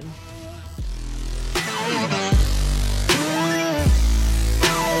Ascension.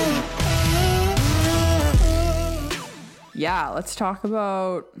 Yeah, let's talk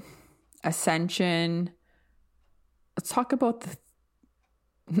about Ascension. Let's talk about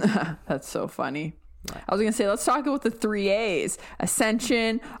the that's so funny. I was going to say, let's talk about the 3 A's.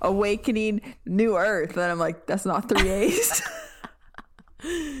 Ascension, Awakening, New Earth. And I'm like, that's not 3 A's.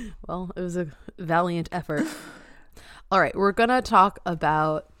 Well, it was a valiant effort. All right, we're going to talk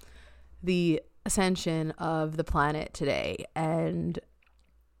about the ascension of the planet today. And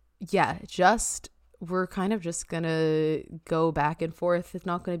yeah, we're kind of just going to go back and forth. It's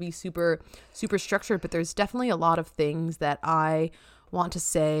not going to be super structured, but there's definitely a lot of things that I want to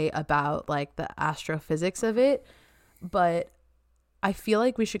say about like the astrophysics of it, but I feel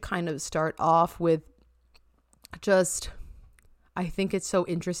like we should kind of start off with I think it's so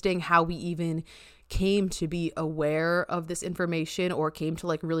interesting how we even came to be aware of this information or came to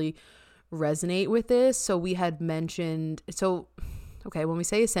like really resonate with this. So we had mentioned, when we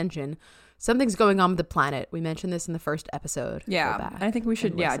say ascension, something's going on with the planet. We mentioned this in the first episode. Yeah. I think we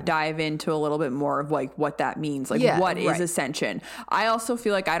should dive into a little bit more of like what that means. Like what is ascension? I also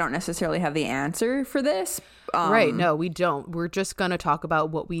feel like I don't necessarily have the answer for this. Right. No, we don't. We're just going to talk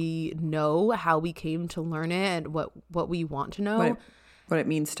about what we know, how we came to learn it, and what we want to know. What it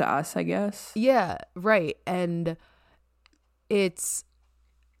means to us, I guess. Yeah, right. And it's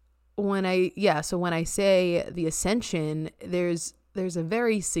when I say the ascension, there's a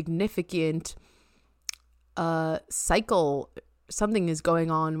very significant cycle. Something is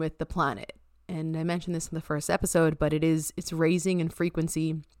going on with the planet. And I mentioned this in the first episode, but it's raising in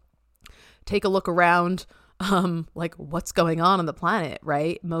frequency. Take a look around, like what's going on the planet,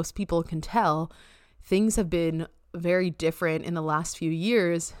 right? Most people can tell things have been very different in the last few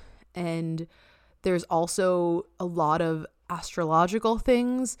years. And there's also a lot of astrological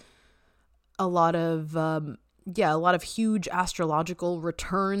things, a lot of huge astrological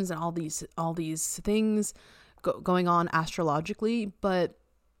returns and all these things going on astrologically. But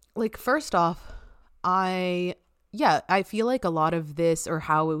like, first off, I feel like a lot of this, or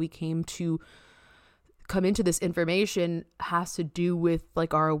how we came to come into this information, has to do with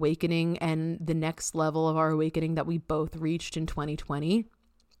like our awakening and the next level of our awakening that we both reached in 2020.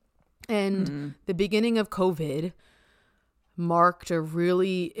 And the beginning of COVID marked a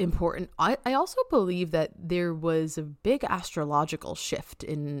really important, I also believe that there was a big astrological shift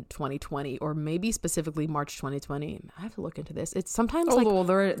in 2020, or maybe specifically March 2020. I have to look into this. It's sometimes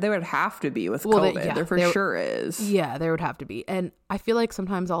there would have to be with COVID. There for sure is. Yeah, there would have to be. And I feel like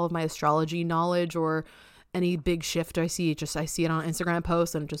sometimes all of my astrology knowledge or any big shift I see it on Instagram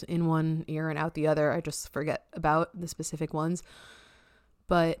posts and just in one ear and out the other. I just forget about the specific ones.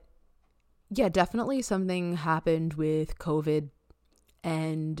 But yeah, definitely something happened with COVID,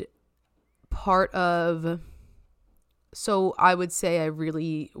 and so I would say I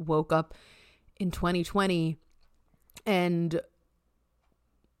really woke up in 2020. And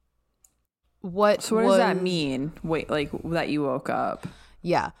what does that mean? Wait, like that you woke up?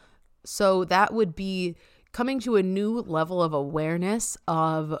 Yeah. So that would be coming to a new level of awareness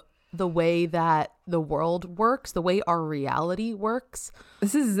of the way that the world works, the way our reality works.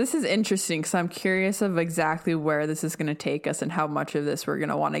 This is interesting because I'm curious of exactly where this is going to take us and how much of this we're going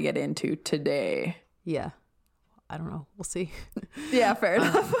to want to get into today. Yeah. I don't know. We'll see. Yeah, fair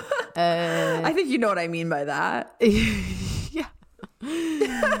enough. I think you know what I mean by that. Yeah.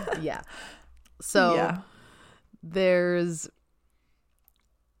 Yeah. So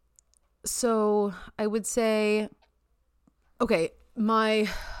so I would say, okay,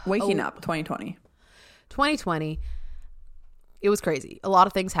 Waking up 2020. It was crazy. A lot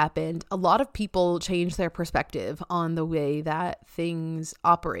of things happened. A lot of people changed their perspective on the way that things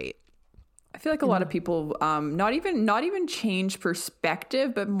operate. I feel like a lot of people not even change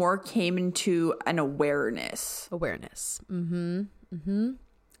perspective, but more came into an awareness.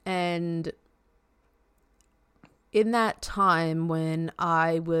 And in that time when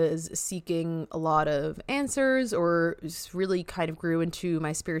I was seeking a lot of answers, or just really kind of grew into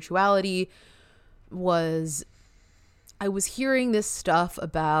my spirituality, I was hearing this stuff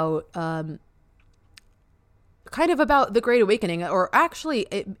about kind of about the Great Awakening, or actually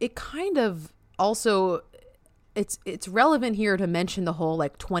it kind of also, it's relevant here to mention the whole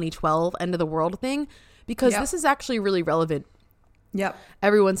like 2012 end of the world thing, because this is actually really relevant. Yep.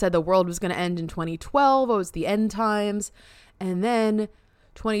 Everyone said the world was going to end in 2012. It was the end times. And then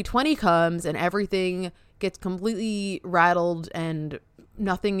 2020 comes and everything gets completely rattled and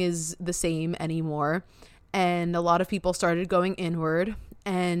nothing is the same anymore. And a lot of people started going inward,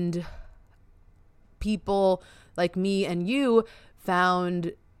 and people like me and you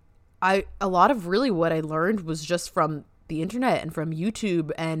found a lot of really what I learned was just from the internet and from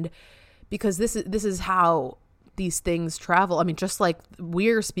YouTube. And because this is how these things travel. I mean, just like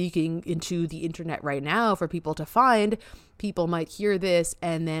we're speaking into the internet right now for people to find, people might hear this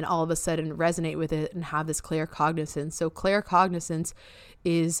and then all of a sudden resonate with it and have this claircognizance. So claircognizance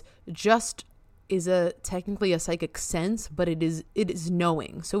is technically a psychic sense, but it is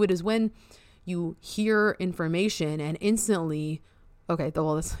knowing. So it is when you hear information and instantly, okay,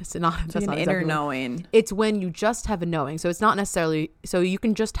 well, that's not an inner knowing. It's when you just have a knowing. So it's not necessarily, so you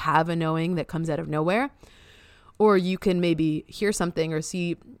can just have a knowing that comes out of nowhere, or you can maybe hear something or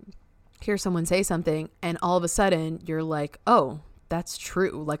hear someone say something and all of a sudden you're like, oh, that's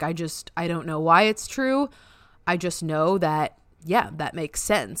true. Like I don't know why it's true. I just know that, yeah, that makes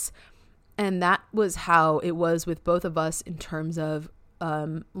sense. And that was how it was with both of us in terms of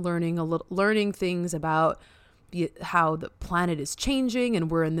learning things about how the planet is changing, and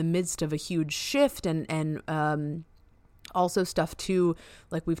we're in the midst of a huge shift, and also stuff too,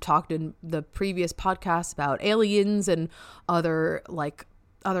 like we've talked in the previous podcast about aliens and other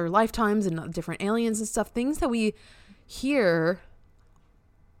lifetimes and different aliens and stuff. Things that we hear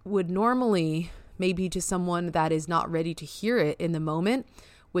would normally, maybe to someone that is not ready to hear it in the moment,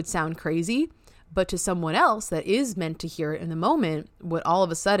 would sound crazy, but to someone else that is meant to hear it in the moment would all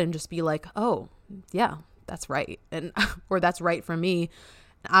of a sudden just be like, oh yeah, that's right. And or that's right for me.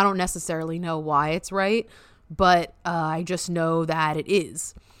 I don't necessarily know why it's right, but I just know that it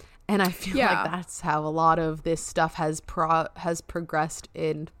is. And I feel like that's how a lot of this stuff has progressed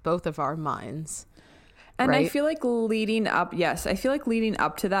in both of our minds. And right? I feel like leading up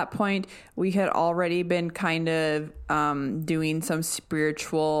to that point, we had already been kind of doing some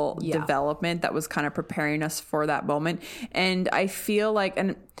spiritual development that was kind of preparing us for that moment. And I feel like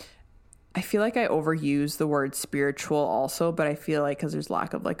I overuse the word spiritual also, but I feel like because there's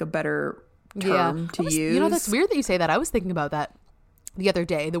lack of like a better term to use. You know, that's weird that you say that. I was thinking about that the other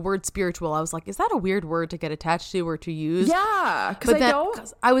day, the word spiritual. I was like, is that a weird word to get attached to or to use? Yeah, because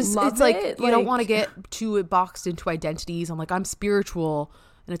it's like you don't want to get too boxed into identities. I'm like, I'm spiritual,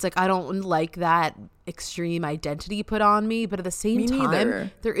 and it's like I don't like that extreme identity put on me. But at the same time,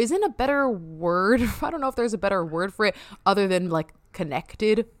 there isn't a better word. I don't know if there's a better word for it other than like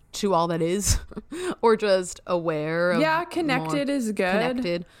connected to all that is, or just aware of. Connected is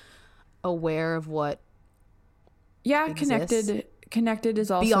good. Aware of what exists. Connected is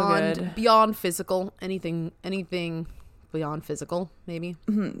also good. Beyond physical, anything beyond physical, maybe.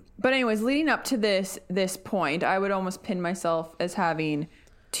 Mm-hmm. But anyways, leading up to this point, I would almost pin myself as having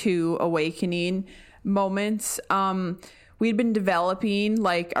two awakening moments. We'd been developing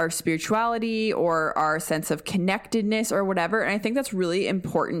like our spirituality or our sense of connectedness or whatever. And I think that's really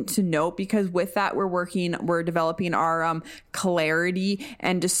important to note, because with that, we're developing our clarity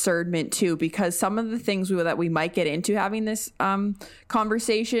and discernment too, because some of the things that we might get into having this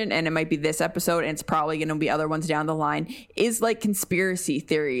conversation, and it might be this episode and it's probably going to be other ones down the line, is like conspiracy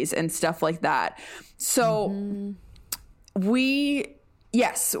theories and stuff like that. So we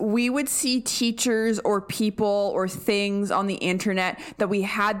Yes, we would see teachers or people or things on the internet that we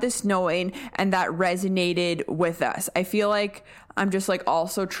had this knowing and that resonated with us. I feel like I'm just like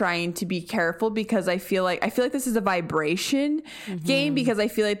also trying to be careful because I feel like this is a vibration game, because I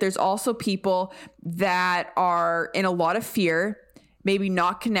feel like there's also people that are in a lot of fear, maybe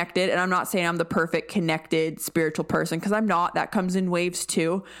not connected. And I'm not saying I'm the perfect connected spiritual person, because I'm not. That comes in waves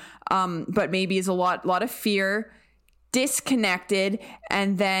too. But maybe is a lot of fear, disconnected,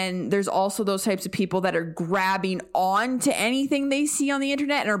 and then there's also those types of people that are grabbing on to anything they see on the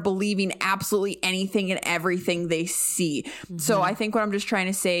internet and are believing absolutely anything and everything they see. So I think what I'm just trying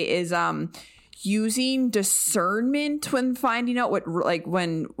to say is using discernment when finding out what, like,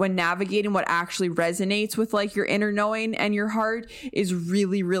 when navigating what actually resonates with like your inner knowing and your heart is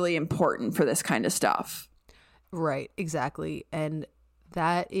really, really important for this kind of stuff. Right, exactly. And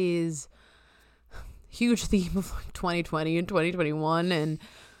that is huge theme of like 2020 and 2021, and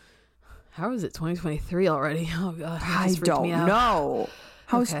how is it 2023 already? Oh god, I don't know.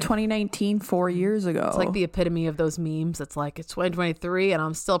 How's 2019 4 years ago? It's like the epitome of those memes. It's like it's 2023 and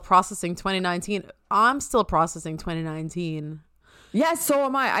I'm still processing 2019. I'm still processing 2019. Yeah, so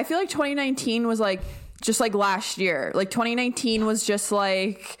am I. I feel like 2019 was like just like last year. Like 2019 was just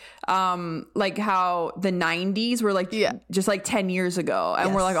like how the 90s were like just like 10 years ago,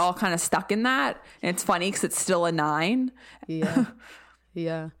 and we're like all kind of stuck in that. And it's funny because it's still a 9. Yeah.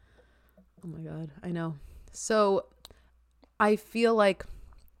 Yeah. Oh my god, I know. So I feel like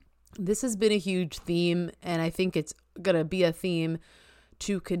this has been a huge theme, and I think it's gonna be a theme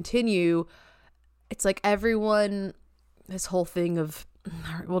to continue. It's like everyone, this whole thing of,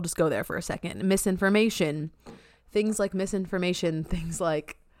 we'll just go there for a second, misinformation, things like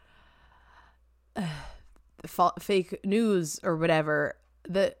fake news or whatever,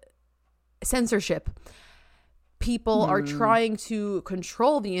 the censorship. People are trying to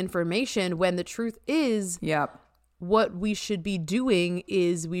control the information when the truth is, what we should be doing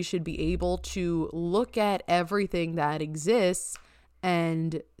is we should be able to look at everything that exists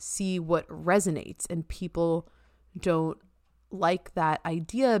and see what resonates. And people don't like that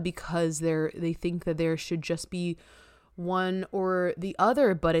idea because they think that there should just be one or the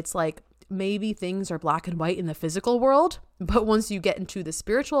other. But it's like, maybe things are black and white in the physical world, but once you get into the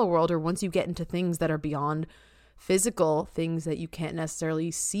spiritual world, or once you get into things that are beyond physical, things that you can't necessarily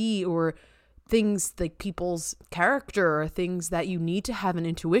see, or things like people's character, or things that you need to have an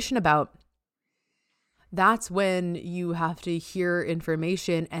intuition about, that's when you have to hear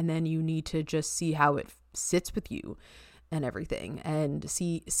information, and then you need to just see how it sits with you and everything, and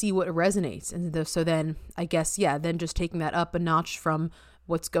see what resonates. And so then I guess, then just taking that up a notch from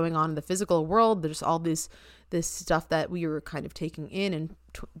what's going on in the physical world, there's all this stuff that we were kind of taking in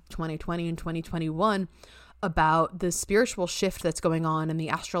 2020 and 2021 about the spiritual shift that's going on, and the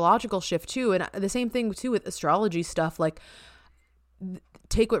astrological shift too. And the same thing too with astrology stuff, like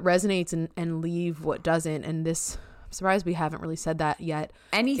take what resonates and leave what doesn't. And this, I'm surprised we haven't really said that yet.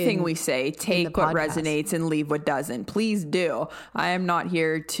 Anything we say, take what resonates and leave what doesn't. Please do. I am not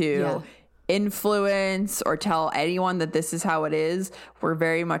here to influence or tell anyone that this is how it is. We're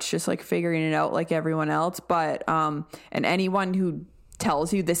very much just like figuring it out like everyone else. But and anyone who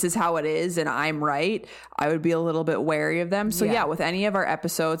tells you this is how it is and I'm right, I would be a little bit wary of them. So with any of our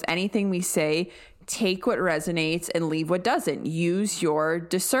episodes, anything we say, take what resonates and leave what doesn't. Use your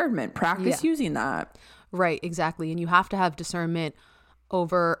discernment. Practice using that. Right, exactly. And you have to have discernment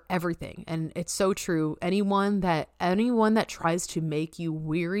over everything. And it's so true. Anyone that tries to make you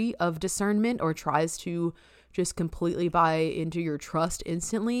weary of discernment, or tries to just completely buy into your trust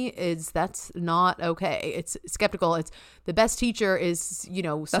instantly, that's not okay. It's skeptical. It's the best teacher is,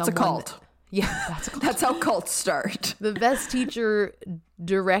 that's a cult. That's a cult. That's how cults start. The best teacher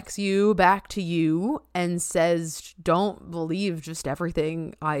directs you back to you and says, don't believe just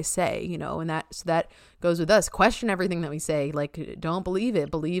everything I say, and that goes with us. Question everything that we say. Like, don't believe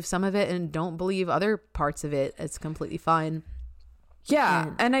it. Believe some of it and don't believe other parts of it. It's completely fine.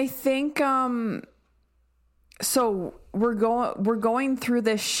 Yeah. And I think, so we're going through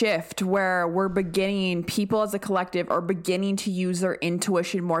this shift where people as a collective are beginning to use their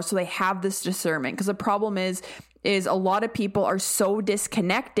intuition more, so they have this discernment. Because the problem is a lot of people are so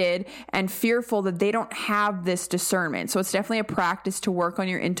disconnected and fearful that they don't have this discernment. So it's definitely a practice to work on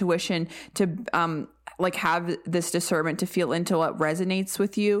your intuition, to have this discernment, to feel into what resonates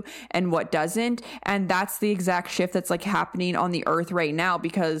with you and what doesn't. And that's the exact shift that's like happening on the earth right now,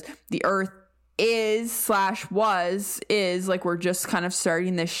 because the earth was like, we're just kind of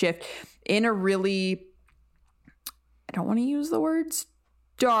starting this shift in a really, I don't want to use the words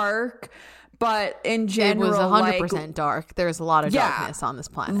dark, But in general, it was 100% dark. There's a lot of darkness on this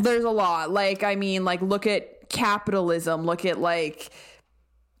planet. There's a lot. Like, I mean, like, look at capitalism. Look at like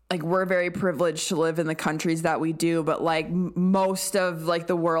we're very privileged to live in the countries that we do, but like most of like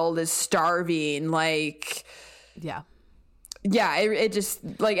the world is starving. Like, yeah, it just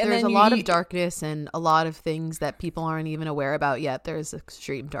like, and there's then a lot of darkness and a lot of things that people aren't even aware about yet. There's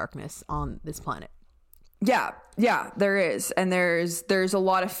extreme darkness on this planet. Yeah, there is. And there's a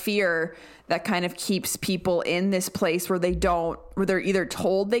lot of fear that kind of keeps people in this place where they're either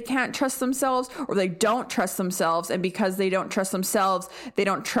told they can't trust themselves or they don't trust themselves. And because they don't trust themselves, they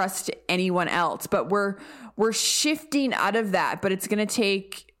don't trust anyone else. But we're shifting out of that, but it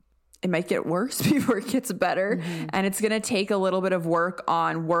might get worse before it gets better. Mm-hmm. And it's going to take a little bit of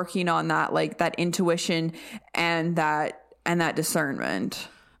working on that, like that intuition and that discernment.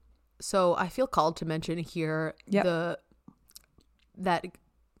 So I feel called to mention here that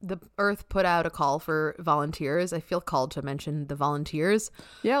the Earth put out a call for volunteers. I feel called to mention the volunteers.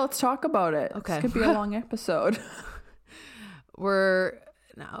 Yeah, let's talk about it. Okay. This could be a long episode. I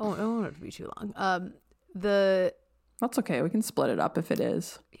don't want it to be too long. That's okay. We can split it up if it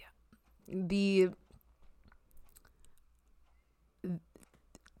is. Yeah.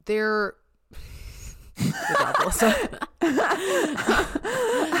 They're okay.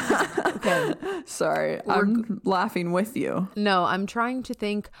 Sorry, I'm laughing with you. No, I'm trying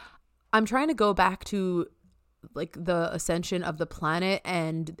to go back to like the ascension of the planet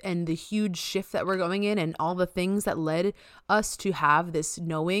and the huge shift that we're going in and all the things that led us to have this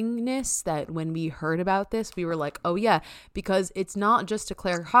knowingness that when we heard about this, we were like, oh yeah, because it's not just a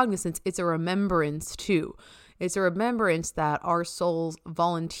claircognizance, it's a remembrance too. It's a remembrance that our souls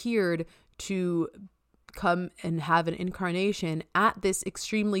volunteered to come and have an incarnation at this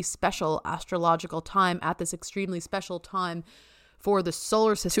extremely special astrological time, at this extremely special time for the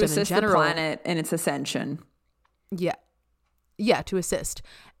solar system in general. To assist the planet in its ascension. Yeah, to assist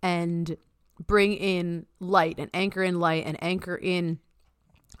and bring in light and anchor in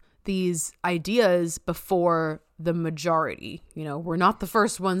these ideas before the majority. You know, we're not the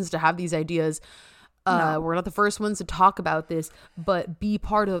first ones to have these ideas. No. We're not the first ones to talk about this, but be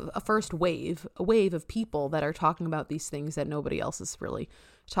part of a wave of people that are talking about these things that nobody else is really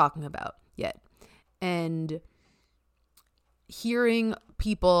talking about yet. And hearing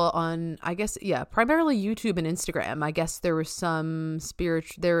people on, I guess, primarily YouTube and Instagram. I guess there was some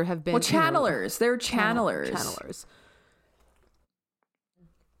there have been channelers. They're channelers.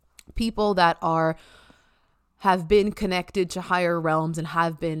 People that have been connected to higher realms and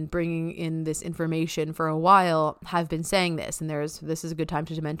have been bringing in this information for a while, have been saying this. And this is a good time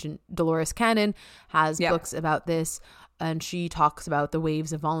to mention Dolores Cannon has books about this, and she talks about the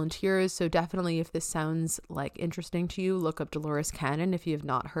waves of volunteers. So definitely, if this sounds like interesting to you, look up Dolores Cannon if you have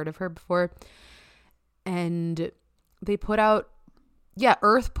not heard of her before. And they put out,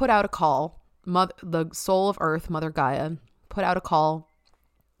 Earth put out a call. The soul of Earth, Mother Gaia, put out a call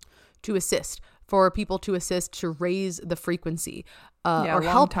to assist. For people to assist to raise the frequency, or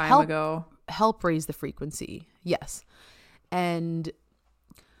help raise the frequency. Yes. And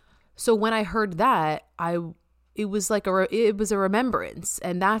so when I heard that, it was a remembrance,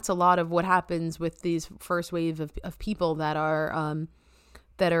 and that's a lot of what happens with these first wave of people that are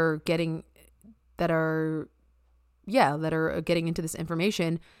getting into this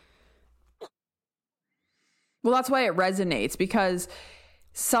information. Well, that's why it resonates, because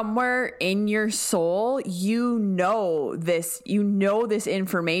somewhere in your soul, you know this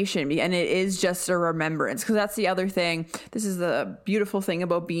information, and it is just a remembrance. Because that's the other thing. This is the beautiful thing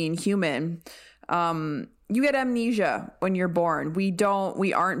about being human. You get amnesia when you're born. We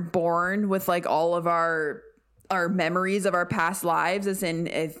aren't born with like all of our memories of our past lives, as in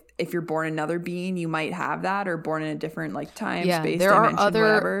if you're born another being, you might have that, or born in a different like time, space, there dimension, are other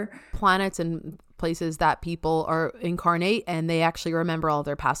whatever. Planets and places that people are incarnate and they actually remember all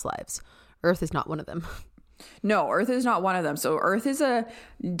their past lives. Earth is not one of them. No, Earth is not one of them. So Earth is a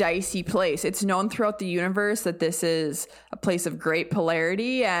dicey place. It's known throughout the universe that this is a place of great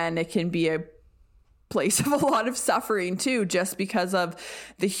polarity, and it can be a place of a lot of suffering too, just because of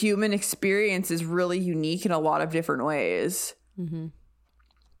the human experience is really unique in a lot of different ways. Mm-hmm.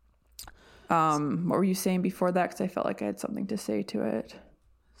 What were you saying before that? Because I felt like I had something to say to it.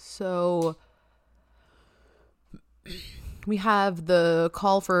 So we have the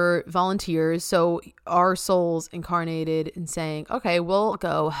call for volunteers. So our souls incarnated and saying, okay, we'll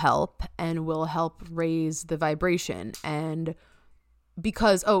go help, and we'll help raise the vibration. And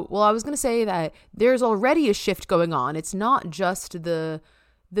because, I was going to say that there's already a shift going on. It's not just the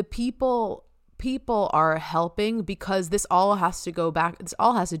people people are helping because this all has to go back. This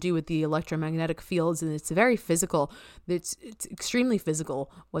all has to do with the electromagnetic fields, and it's very physical. It's extremely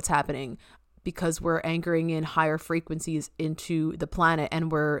physical what's happening because we're anchoring in higher frequencies into the planet,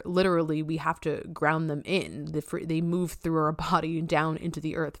 and we have to ground them in. They move through our body and down into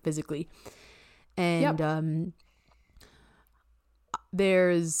the earth physically. And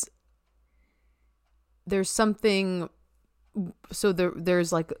there's something, so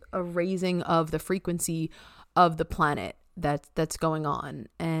there's like a raising of the frequency of the planet that's going on.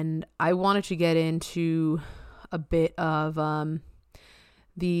 And I wanted to get into a bit of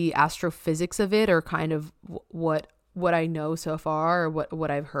the astrophysics of it, or kind of what I know so far, or what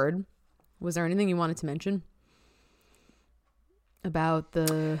I've heard. Was there anything you wanted to mention about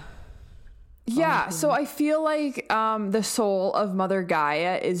the... Yeah, so I feel like the soul of Mother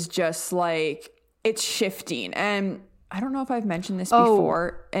Gaia is just like, it's shifting. And I don't know if I've mentioned this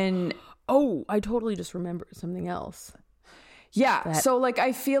before. And I totally just remembered something else. Yeah, so like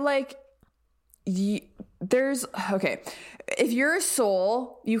I feel like if you're a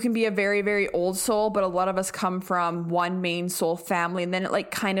soul, you can be a very, very old soul, but a lot of us come from one main soul family, and then it like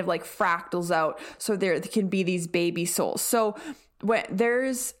kind of like fractals out. So there can be these baby souls. So when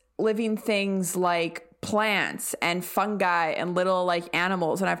there's living things like plants and fungi and little like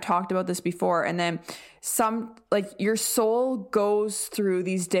animals, and I've talked about this before, and then some, like, your soul goes through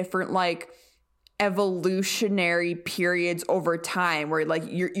these different like evolutionary periods over time, where like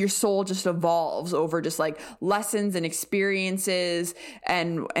your soul just evolves over just like lessons and experiences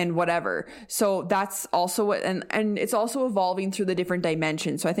and whatever. So that's also what, and it's also evolving through the different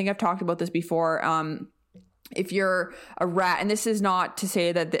dimensions. So I think I've talked about this before. If you're a rat, and this is not to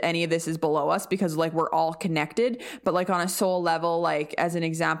say that any of this is below us, because like we're all connected, but like on a soul level, like as an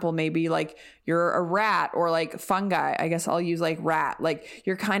example, maybe like you're a rat or like fungi. I guess I'll use like rat. Like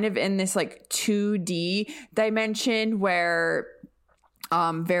you're kind of in this like 2D dimension where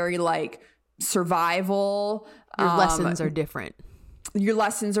very like survival. Your lessons are different. Your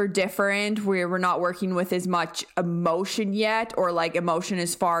lessons are different, where we're not working with as much emotion yet, or like emotion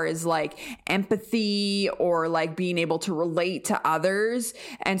as far as like empathy or like being able to relate to others.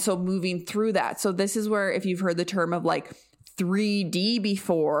 And so moving through that. So this is where, if you've heard the term of like 3D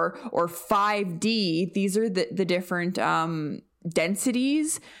before, or 5D, these are the different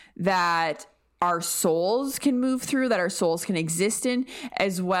densities that our souls can move through, that our souls can exist in,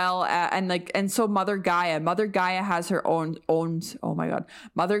 as well. And so Mother Gaia has her own,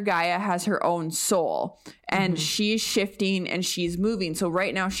 Mother Gaia has her own soul, and she's shifting and she's moving. So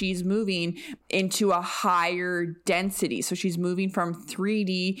right now she's moving into a higher density. So she's moving from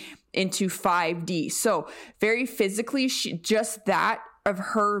 3D into 5D. So very physically, just that of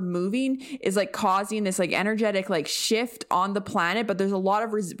her moving is like causing this like energetic like shift on the planet. But there's a lot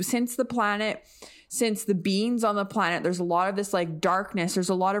of since the beings on the planet, there's a lot of this like darkness, there's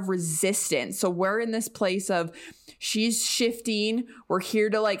a lot of resistance. So we're in this place of, she's shifting, we're here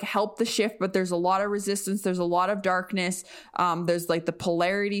to like help the shift, but there's a lot of resistance, there's a lot of darkness, there's like the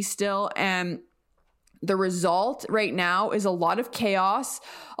polarity still. And the result right now is a lot of chaos,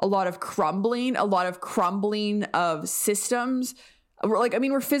 a lot of crumbling of systems.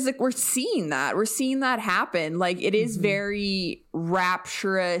 We're seeing that happen. Like, it is very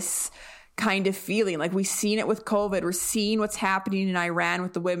rapturous kind of feeling. Like, we've seen it with COVID. We're seeing what's happening in Iran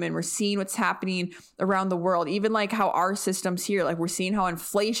with the women. We're seeing what's happening around the world. Even like how our systems here, like we're seeing how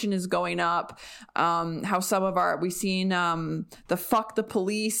inflation is going up. How we've seen the fuck the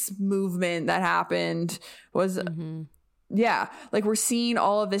police movement that happened was, yeah. Like, we're seeing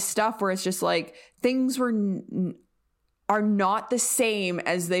all of this stuff where it's just like things are not the same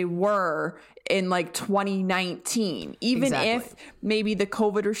as they were in like 2019, even if maybe the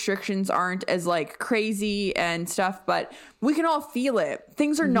COVID restrictions aren't as like crazy and stuff, but we can all feel it.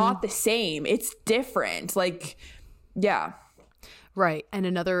 Things are not the same. It's different. Like, yeah. Right. And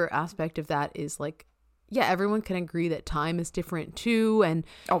another aspect of that is like, yeah, everyone can agree that time is different too. And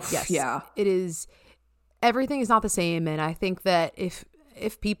yes, it is. Everything is not the same. And I think that if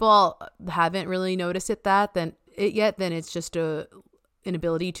people haven't really noticed then it's just an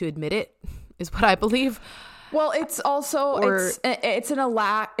inability to admit it, is what I believe. Well, it's also it's a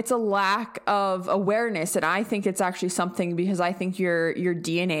lack of awareness, and I think it's actually something, because I think your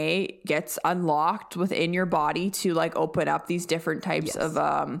DNA gets unlocked within your body to like open up these different types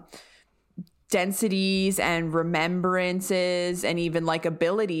of densities and remembrances and even like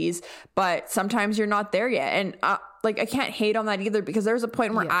abilities, but sometimes you're not there yet. And like I can't hate on that either, because there was a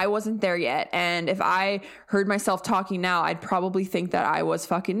point where I wasn't there yet, and if I heard myself talking now, I'd probably think that I was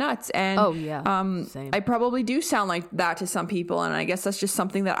fucking nuts. And same. I probably do sound like that to some people, and I guess that's just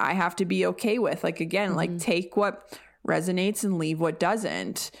something that I have to be okay with. Like again, like take what resonates and leave what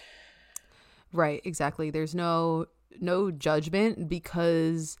doesn't. Right, exactly. There's no judgment,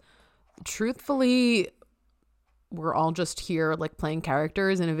 because truthfully, we're all just here like playing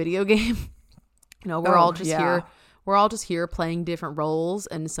characters in a video game. You know, we're all just here playing different roles,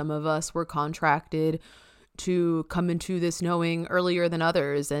 and some of us were contracted to come into this knowing earlier than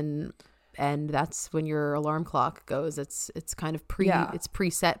others, and that's when your alarm clock goes. It's kind of it's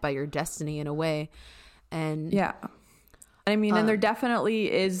preset by your destiny in a way. And I mean, and there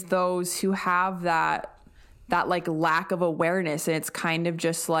definitely is those who have that like lack of awareness, and it's kind of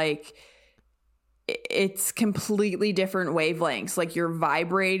just like it's completely different wavelengths. Like you're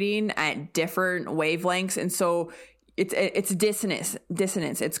vibrating at different wavelengths, and so it's dissonance.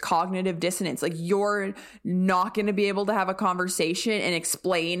 It's cognitive dissonance. Like you're not going to be able to have a conversation and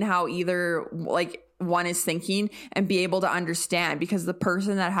explain how either like one is thinking and be able to understand, because the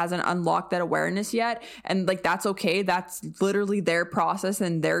person that hasn't unlocked that awareness yet, and like that's okay, that's literally their process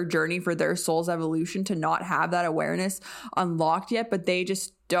and their journey for their soul's evolution to not have that awareness unlocked yet, but they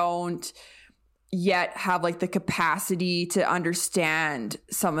just don't yet have like the capacity to understand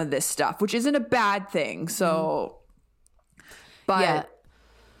some of this stuff, which isn't a bad thing. So but yeah,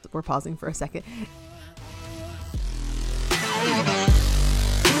 we're pausing for a second.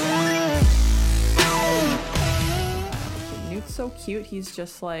 Newt's so cute. He's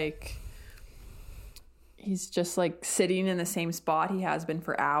just like sitting in the same spot he has been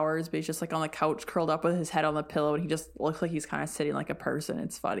for hours, but he's just like on the couch curled up with his head on the pillow, and he just looks like he's kind of sitting like a person.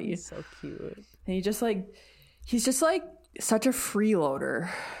 It's funny. He's so cute. And he's just like such a freeloader.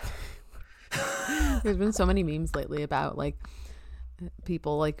 There's been so many memes lately about like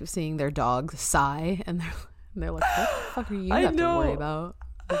people like seeing their dogs sigh, and they're like, what the fuck are you have to worry about?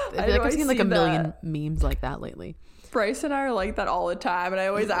 I feel like I've seen like a million memes like that lately. Bryce and I are like that all the time, and I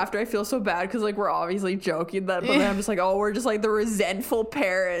always after I feel so bad because like we're obviously joking that, but then I'm just like, oh, we're just like the resentful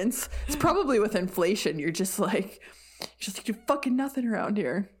parents. It's probably with inflation. You're just like you're fucking nothing around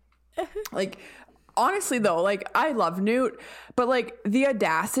here. Like honestly though, like I love Newt, but like the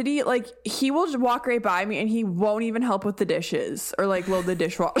audacity, like he will just walk right by me and he won't even help with the dishes or like load the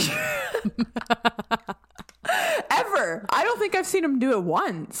dishwasher. Ever. I don't think I've seen him do it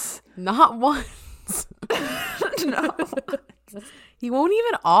once. Not once. No. He won't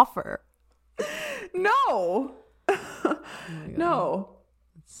even offer. No. Oh no.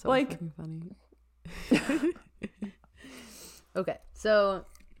 It's so like funny. Okay, so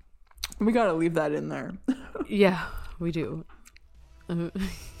we gotta leave that in there. Yeah, we do. That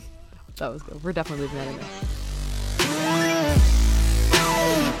was good. We're definitely leaving that in there.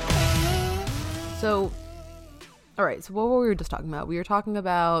 So, all right. So what were we just talking about? We were talking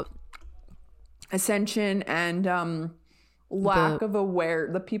about Ascension and lack of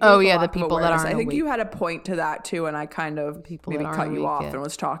the people. Oh yeah, the people that aren't. I think you had a point to that too, and I kind of maybe cut you off and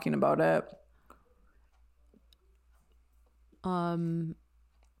was talking about it. Let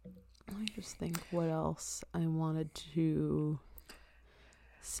me just think what else I wanted to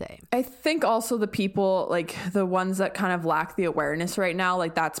say. I think also the people, like the ones that kind of lack the awareness right now,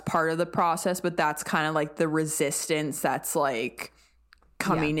 like that's part of the process, but that's kind of like the resistance that's like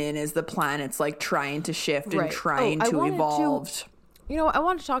coming in as the planet's like trying to shift and trying to evolve. I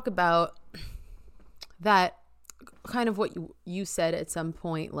want to talk about that kind of what you said at some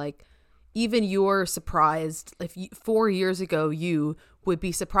point, like even you're surprised if 4 years ago you would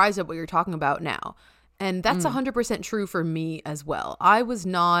be surprised at what you're talking about now. And that's 100% true for me as well. I was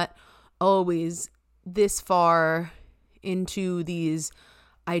not always this far into these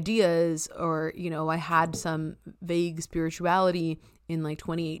ideas, or, I had some vague spirituality in like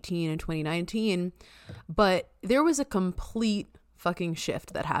 2018 and 2019, but there was a complete fucking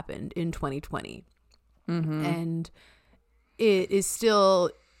shift that happened in 2020. And it's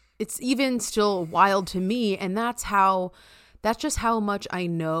even still wild to me. And that's just how much I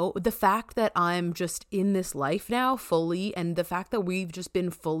know. The fact that I'm just in this life now fully, and the fact that we've just been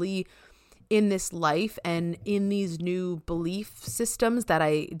fully in this life and in these new belief systems that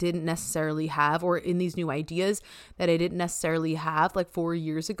I didn't necessarily have, or in these new ideas that I didn't necessarily have like 4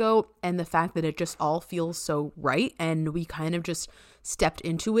 years ago, and the fact that it just all feels so right, and we kind of just stepped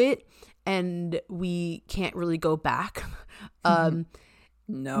into it and we can't really go back.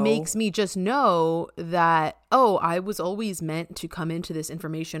 makes me just know that, oh, I was always meant to come into this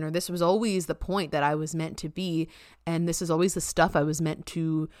information, or this was always the point that I was meant to be, and this is always the stuff I was meant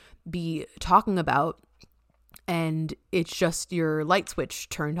to be talking about, and it's just your light switch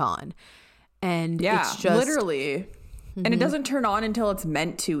turned on. And it's just literally. And it doesn't turn on until it's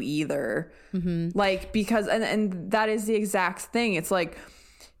meant to either. Like, because and that is the exact thing. It's like,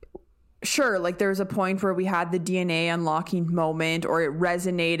 sure, like there's a point where we had the DNA unlocking moment, or it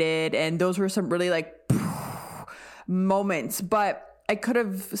resonated, and those were some really like moments, but I could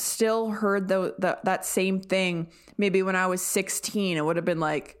have still heard that same thing maybe when I was 16. It would have been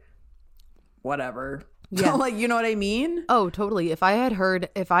like, whatever. Yeah. Like, you know what I mean? Oh, totally. If I had heard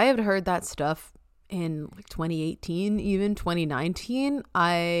that stuff in like 2018, even 2019,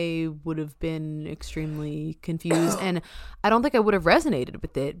 I would have been extremely confused. And I don't think I would have resonated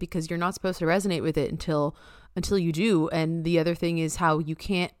with it, because you're not supposed to resonate with it until you do. And the other thing is how you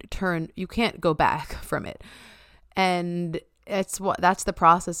can't go back from it. And that's the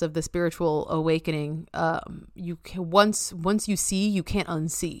process of the spiritual awakening. Once you see, you can't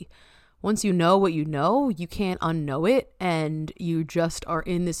unsee. Once you know what you know, you can't unknow it, and you just are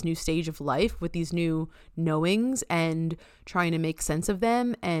in this new stage of life with these new knowings and trying to make sense of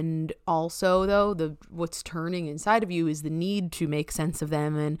them. And also, though, what's turning inside of you is the need to make sense of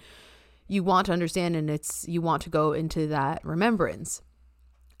them, and you want to understand, and you want to go into that remembrance.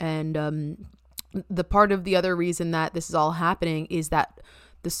 And the part of the other reason that this is all happening is that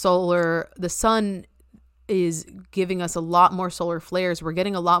the sun is giving us a lot more solar flares. We're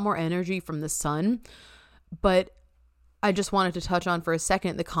getting a lot more energy from the sun. But I just wanted to touch on for a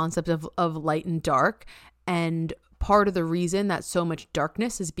second the concept of light and dark. And part of the reason that so much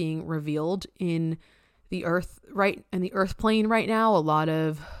darkness is being revealed in the earth, in the earth plane right now, a lot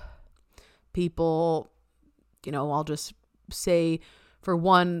of people, I'll just say, for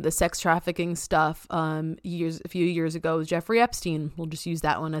one, the sex trafficking stuff a few years ago was Jeffrey Epstein. We'll just use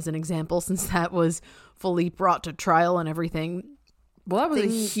that one as an example, since that was fully brought to trial and everything. Well, that was a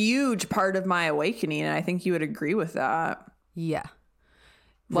huge part of my awakening, and I think you would agree with that. Yeah.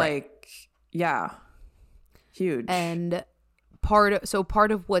 Like, yeah. Huge. And part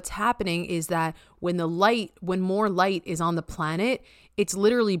of what's happening is that when more light is on the planet, it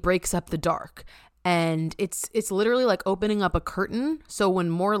literally breaks up the dark. And it's literally like opening up a curtain. So when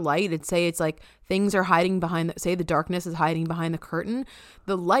more light, it's like things are hiding behind, say the darkness is hiding behind the curtain,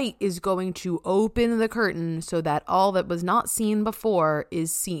 the light is going to open the curtain so that all that was not seen before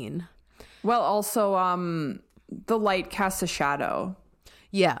is seen. Well, also, the light casts a shadow.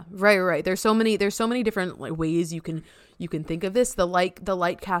 Yeah, right. There's so many different ways you can think of this. The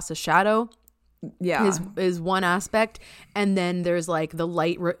light casts a shadow. Yeah, is one aspect, and then there's like the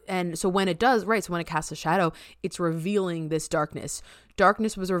light, and so when it does, right, so when it casts a shadow, it's revealing this darkness.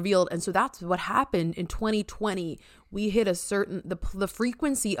 Darkness was revealed, and so that's what happened in 2020. We hit the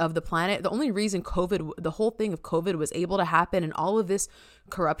frequency of the planet. The only reason the whole thing of COVID was able to happen, and all of this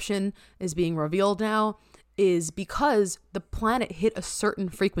corruption is being revealed now, is because the planet hit a certain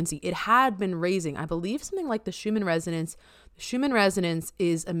frequency. It had been raising, I believe, something like the Schumann resonance. The Schumann resonance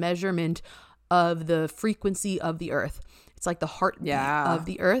is a measurement of the frequency of the earth. It's like the heartbeat of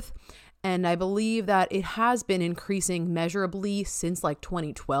the earth. And I believe that it has been increasing measurably since like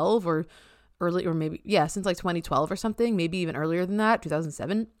 2012 or early, or maybe, since like 2012 or something, maybe even earlier than that,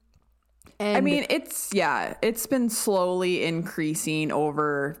 2007. And I mean, it's been slowly increasing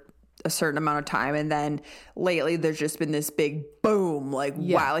over a certain amount of time, and then lately there's just been this big boom,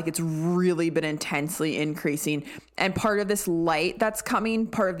 wow, like it's really been intensely increasing. And part of this light that's coming,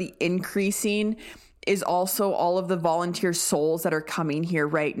 part of the increasing, is also all of the volunteer souls that are coming here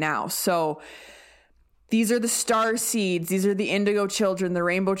right now. So these are the star seeds, these are the indigo children, the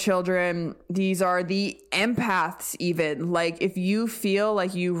rainbow children, these are the empaths. Even like, if you feel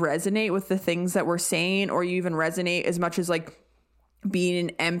like you resonate with the things that we're saying, or you even resonate as much as like being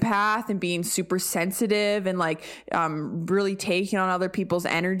an empath and being super sensitive and like really taking on other people's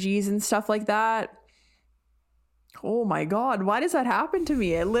energies and stuff like that. Oh my God, why does that happen to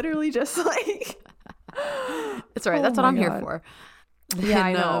me? I literally just like that's right. That's what I'm here for. Yeah,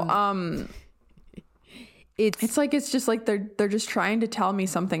 I know. It's like, it's just like they're just trying to tell me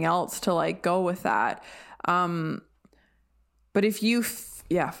something else to like go with that. But if you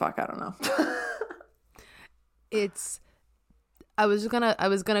fuck, I don't know. I was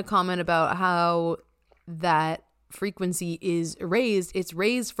gonna comment about how that frequency is raised. It's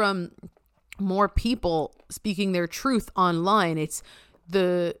raised from more people speaking their truth online. It's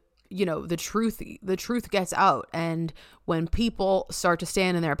the truth gets out, and when people start to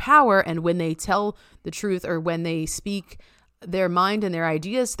stand in their power, and when they tell the truth, or when they speak their mind and their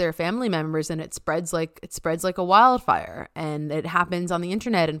ideas to their family members, and it spreads like a wildfire. And it happens on the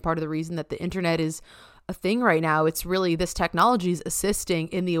internet. And part of the reason that the internet is a thing right now, it's really, this technology is assisting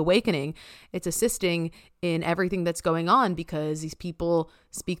in the awakening. It's assisting in everything that's going on, because these people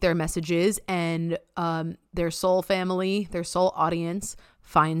speak their messages, and their soul family, their soul audience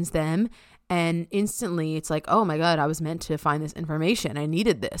finds them, and instantly it's like, oh my God, I was meant to find this information. I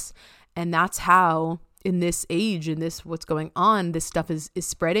needed this. And that's how, in this age, in this, what's going on, this stuff is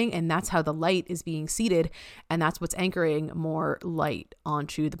spreading, and that's how the light is being seeded, and that's what's anchoring more light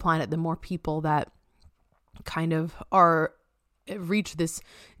onto the planet. The more people that kind of reach this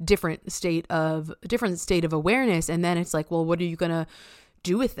different state of awareness, and then it's like, well, what are you gonna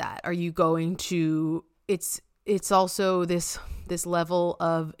do with that? Are you going to? It's also this level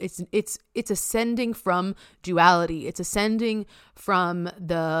of it's ascending from duality. It's ascending from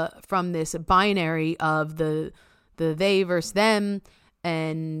this binary of the they versus them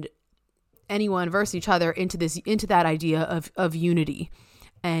and anyone versus each other into that idea of unity,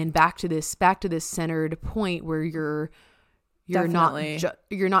 and back to this centered point where you're Definitely.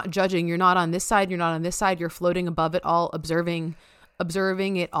 you're not judging. You're not on this side. You're not on this side. You're floating above it all, observing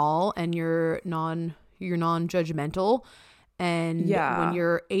it all, and you're non-judgmental. And when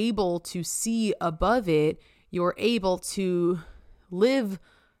you're able to see above it, you're able to live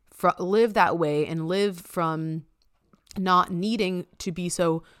that way, and live from not needing to be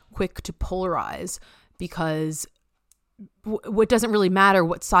so quick to polarize, because what doesn't really matter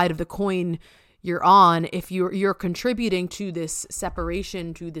what side of the coin you're on, if you're contributing to this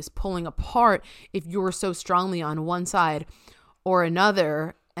separation, to this pulling apart, if you're so strongly on one side or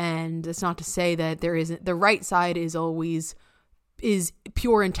another. And it's not to say that there isn't, the right side is always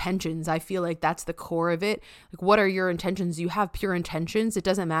pure intentions. I feel like that's the core of it. Like, what are your intentions? You have pure intentions. It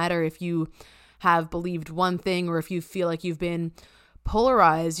doesn't matter if you have believed one thing, or if you feel like you've been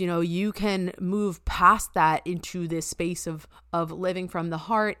polarized. You can move past that into this space of living from the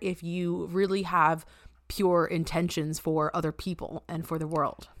heart, if you really have pure intentions for other people and for the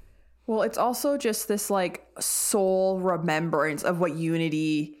world. Well, it's also just this like soul remembrance of what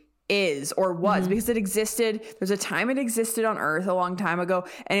unity is or was, because it existed. There's a time it existed on Earth a long time ago,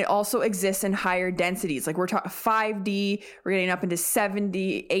 and it also exists in higher densities. Like, we're talking 5D, we're getting up into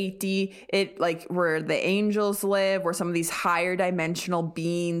 7D, 8D. It like where the angels live, where some of these higher dimensional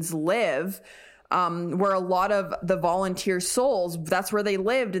beings live. Where a lot of the volunteer souls, that's where they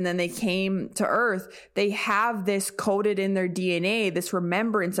lived, and then they came to Earth. They have this coded in their DNA, this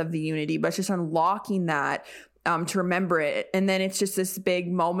remembrance of the unity, but just unlocking that to remember it. And then it's just this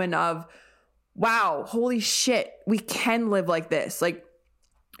big moment of, wow, holy shit, we can live like this. Like,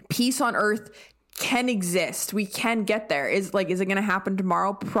 peace on Earth can exist. We can get there. Is it going to happen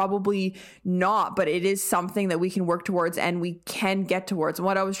tomorrow? Probably not, but it is something that we can work towards, and we can get towards. And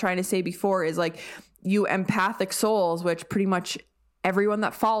what I was trying to say before is, like, you empathic souls, which pretty much everyone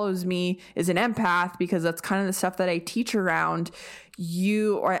that follows me is an empath, because that's kind of the stuff that I teach around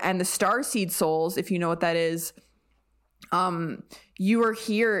and the starseed souls, if you know what that is. You are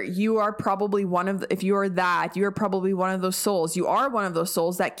here. You are probably if you are probably one of those souls. You are one of those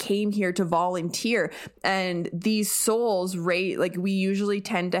souls that came here to volunteer. And these souls, like, we usually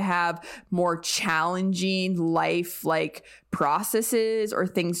tend to have more challenging life, like, processes or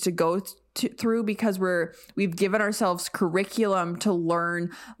things to go through, because we've given ourselves curriculum to learn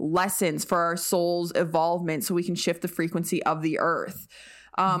lessons for our soul's evolvement, so we can shift the frequency of the earth.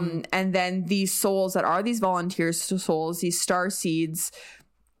 And then these souls that are these volunteers souls, these star seeds,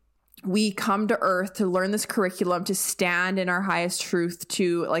 we come to Earth to learn this curriculum, to stand in our highest truth,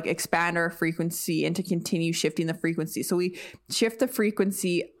 to like expand our frequency and to continue shifting the frequency. So we shift the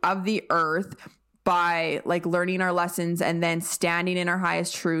frequency of the earth by like learning our lessons and then standing in our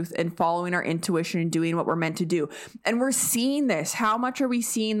highest truth and following our intuition and doing what we're meant to do. And we're seeing this. How much are we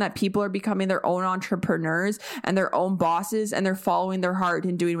seeing that people are becoming their own entrepreneurs and their own bosses, and they're following their heart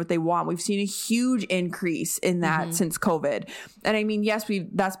and doing what they want? We've seen a huge increase in that since COVID. And I mean, yes,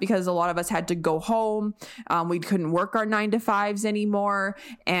 that's because a lot of us had to go home. We couldn't work our 9-to-5s anymore.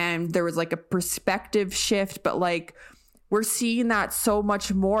 And there was like a perspective shift, but like we're seeing that so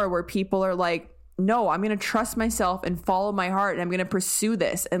much more, where people are like, no, I'm going to trust myself and follow my heart, and I'm going to pursue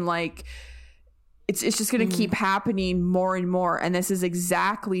this. And like, it's just going to keep happening more and more. And this is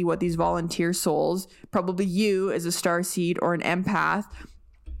exactly what these volunteer souls, probably you as a starseed or an empath,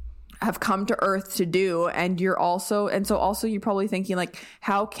 have come to Earth to do. And you're also you're probably thinking like,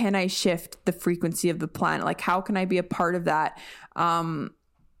 how can I shift the frequency of the planet? Like, how can I be a part of that? And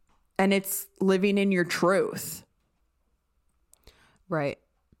it's living in your truth. Right.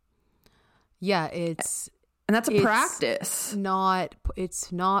 Yeah, it's And that's a practice.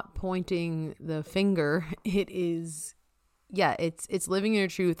 It's not pointing the finger. It is, it's living in your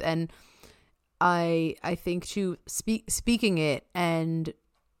truth. And I think to speaking it and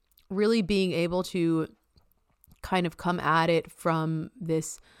really being able to kind of come at it from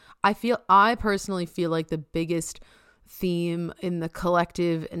this, I personally feel like the biggest theme in the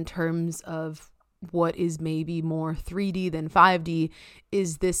collective in terms of what is maybe more 3D than 5D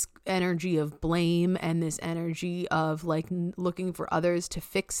is this energy of blame and this energy of like looking for others to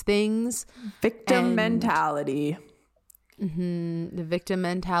fix things. Victim mentality. The victim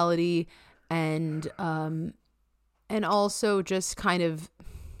mentality, and also just kind of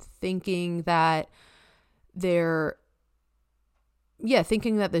thinking that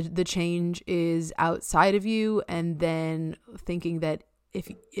thinking that the change is outside of you, and then thinking that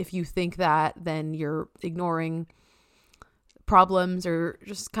if you think that, then you're ignoring problems or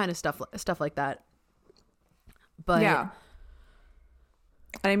just kind of stuff like that. But yeah,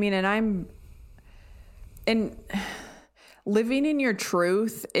 I mean, and living in your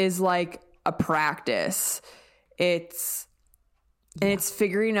truth is like a practice. It's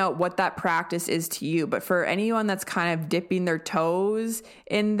figuring out what that practice is to you. But for anyone that's kind of dipping their toes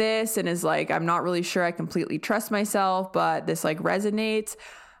in this and is like, I'm not really sure I completely trust myself, but this like resonates,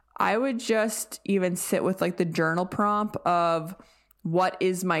 I would just even sit with like the journal prompt of what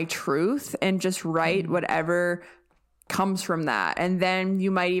is my truth and just write whatever comes from that. And then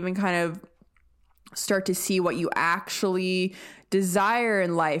you might even kind of start to see what you actually desire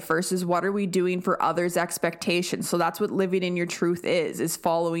in life versus what are we doing for others' expectations. So that's what living in your truth is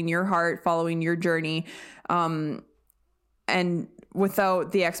following your heart, following your journey, and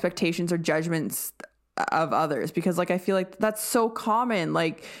without the expectations or judgments of others. Because like, I feel like that's so common.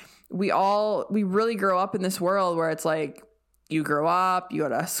 Like we really grow up in this world where it's like, you grow up, you go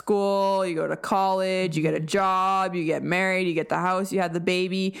to school, you go to college, you get a job, you get married, you get the house, you have the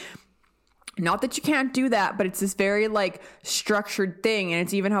baby. Not that you can't do that, but it's this very like structured thing. And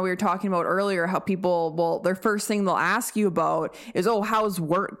it's even how we were talking about earlier, how people, well, their first thing they'll ask you about is, oh, how's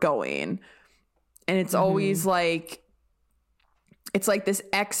work going? And it's always like, it's like this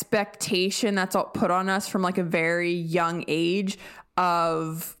expectation that's put on us from like a very young age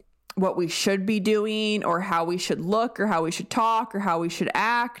of what we should be doing or how we should look or how we should talk or how we should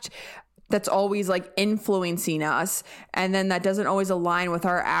act. That's always like influencing us. And then that doesn't always align with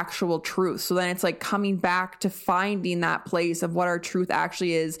our actual truth. So then it's like coming back to finding that place of what our truth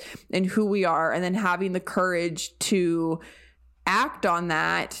actually is and who we are. And then having the courage to act on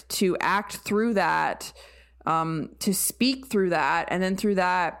that, to act through that, to speak through that. And then through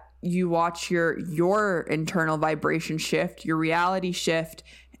that, you watch your internal vibration shift, your reality shift,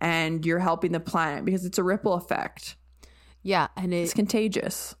 and you're helping the planet because it's a ripple effect. Yeah. And it's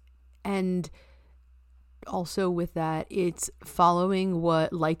contagious. And also with that, it's following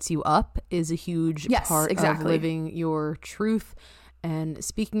what lights you up is a huge part of living your truth and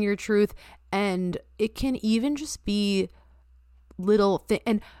speaking your truth. And it can even just be little thing.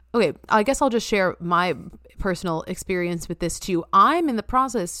 And okay, I guess I'll just share my personal experience with this too. I'm in the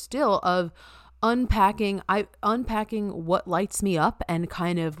process still of unpacking what lights me up and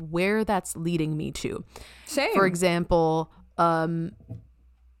kind of where that's leading me to. Same. For example,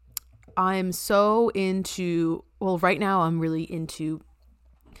 I'm so into, well, right now I'm really into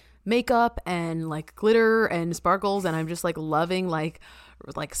makeup and like glitter and sparkles, and I'm just like loving like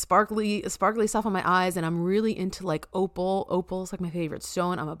sparkly stuff on my eyes, and I'm really into like opal. Opal's like my favorite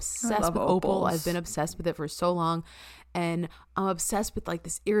stone. I'm obsessed with opal. I've been obsessed with it for so long, and I'm obsessed with like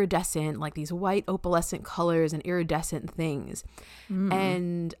this iridescent, like these white opalescent colors and iridescent things.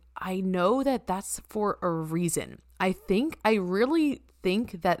 And I know that that's for a reason. I really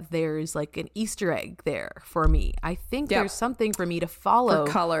think that there's like an Easter egg there for me. I think there's something for me to follow.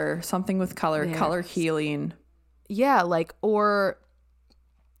 For color, something with color, color healing. Yeah, like, or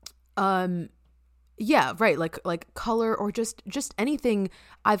yeah, right, like color or just anything.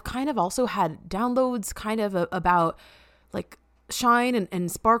 I've kind of also had downloads kind of about like shine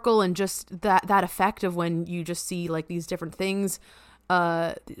and sparkle and just that effect of when you just see like these different things.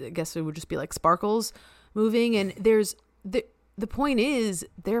 I guess it would just be like sparkles moving, and there's the point is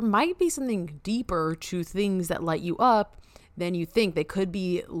there might be something deeper to things that light you up than you think. They could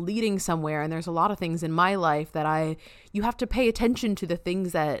be leading somewhere, and there's a lot of things in my life that you have to pay attention to the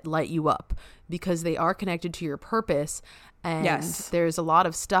things that light you up because they are connected to your purpose. And there's a lot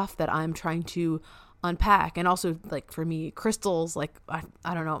of stuff that I'm trying to unpack. And also, like, for me, crystals, like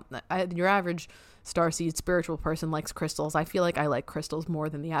I don't know, your average starseed spiritual person likes crystals. I feel like I like crystals more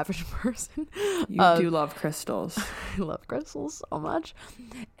than the average person. You do love crystals. I love crystals so much.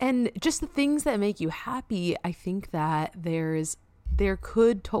 And just the things that make you happy, I think that there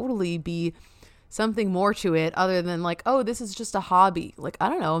could totally be something more to it other than like, oh, this is just a hobby. Like, I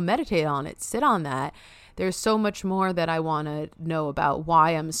don't know, meditate on it, sit on that. There's so much more that I want to know about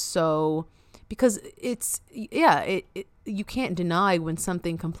why I'm so, because you can't deny when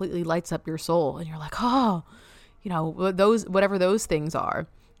something completely lights up your soul and you're like, oh, whatever those things are,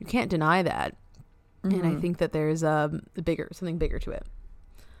 you can't deny that. And I think that there's something bigger to it.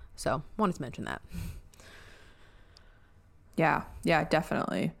 So wanted to mention that. Yeah,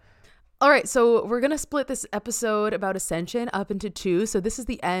 definitely. All right, so we're going to split this episode about Ascension up into 2. So this is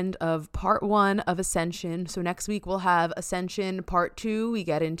the end of part 1 of Ascension. So next week we'll have Ascension part 2. We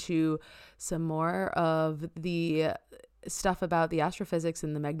get into some more of the stuff about the astrophysics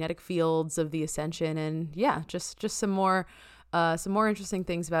and the magnetic fields of the Ascension, and just some more interesting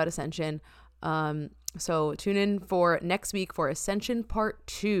things about Ascension. So tune in for next week for Ascension part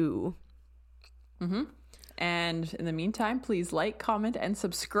 2. And in the meantime, please like, comment, and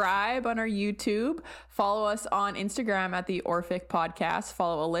subscribe on our YouTube. Follow us on Instagram at the Orphic Podcast.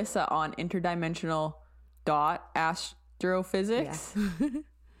 Follow Alyssa on interdimensional.astrophysics. Yeah.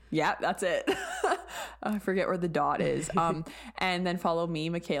 Yeah, that's it. I forget where the dot is. And then follow me,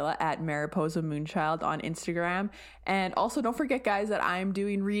 Michaela, at Mariposa Moonchild on Instagram. And also don't forget, guys, that I'm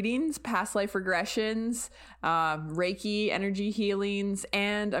doing readings, past life regressions, Reiki, energy healings,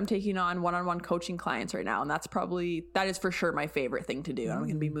 and I'm taking on one-on-one coaching clients right now. And that is for sure my favorite thing to do. I'm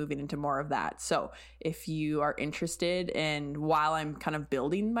going to be moving into more of that. So if you are interested in, while I'm kind of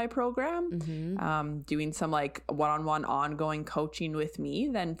building my program, doing some like one-on-one ongoing coaching with me,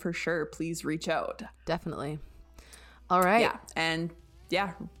 then for sure, please reach out. Definitely. All right. Yeah. And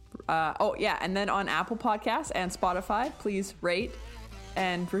and then on Apple Podcasts and Spotify, please rate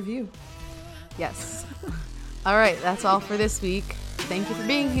and review. Yes. All right. That's all for this week. Thank you for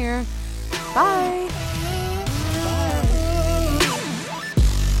being here. Bye.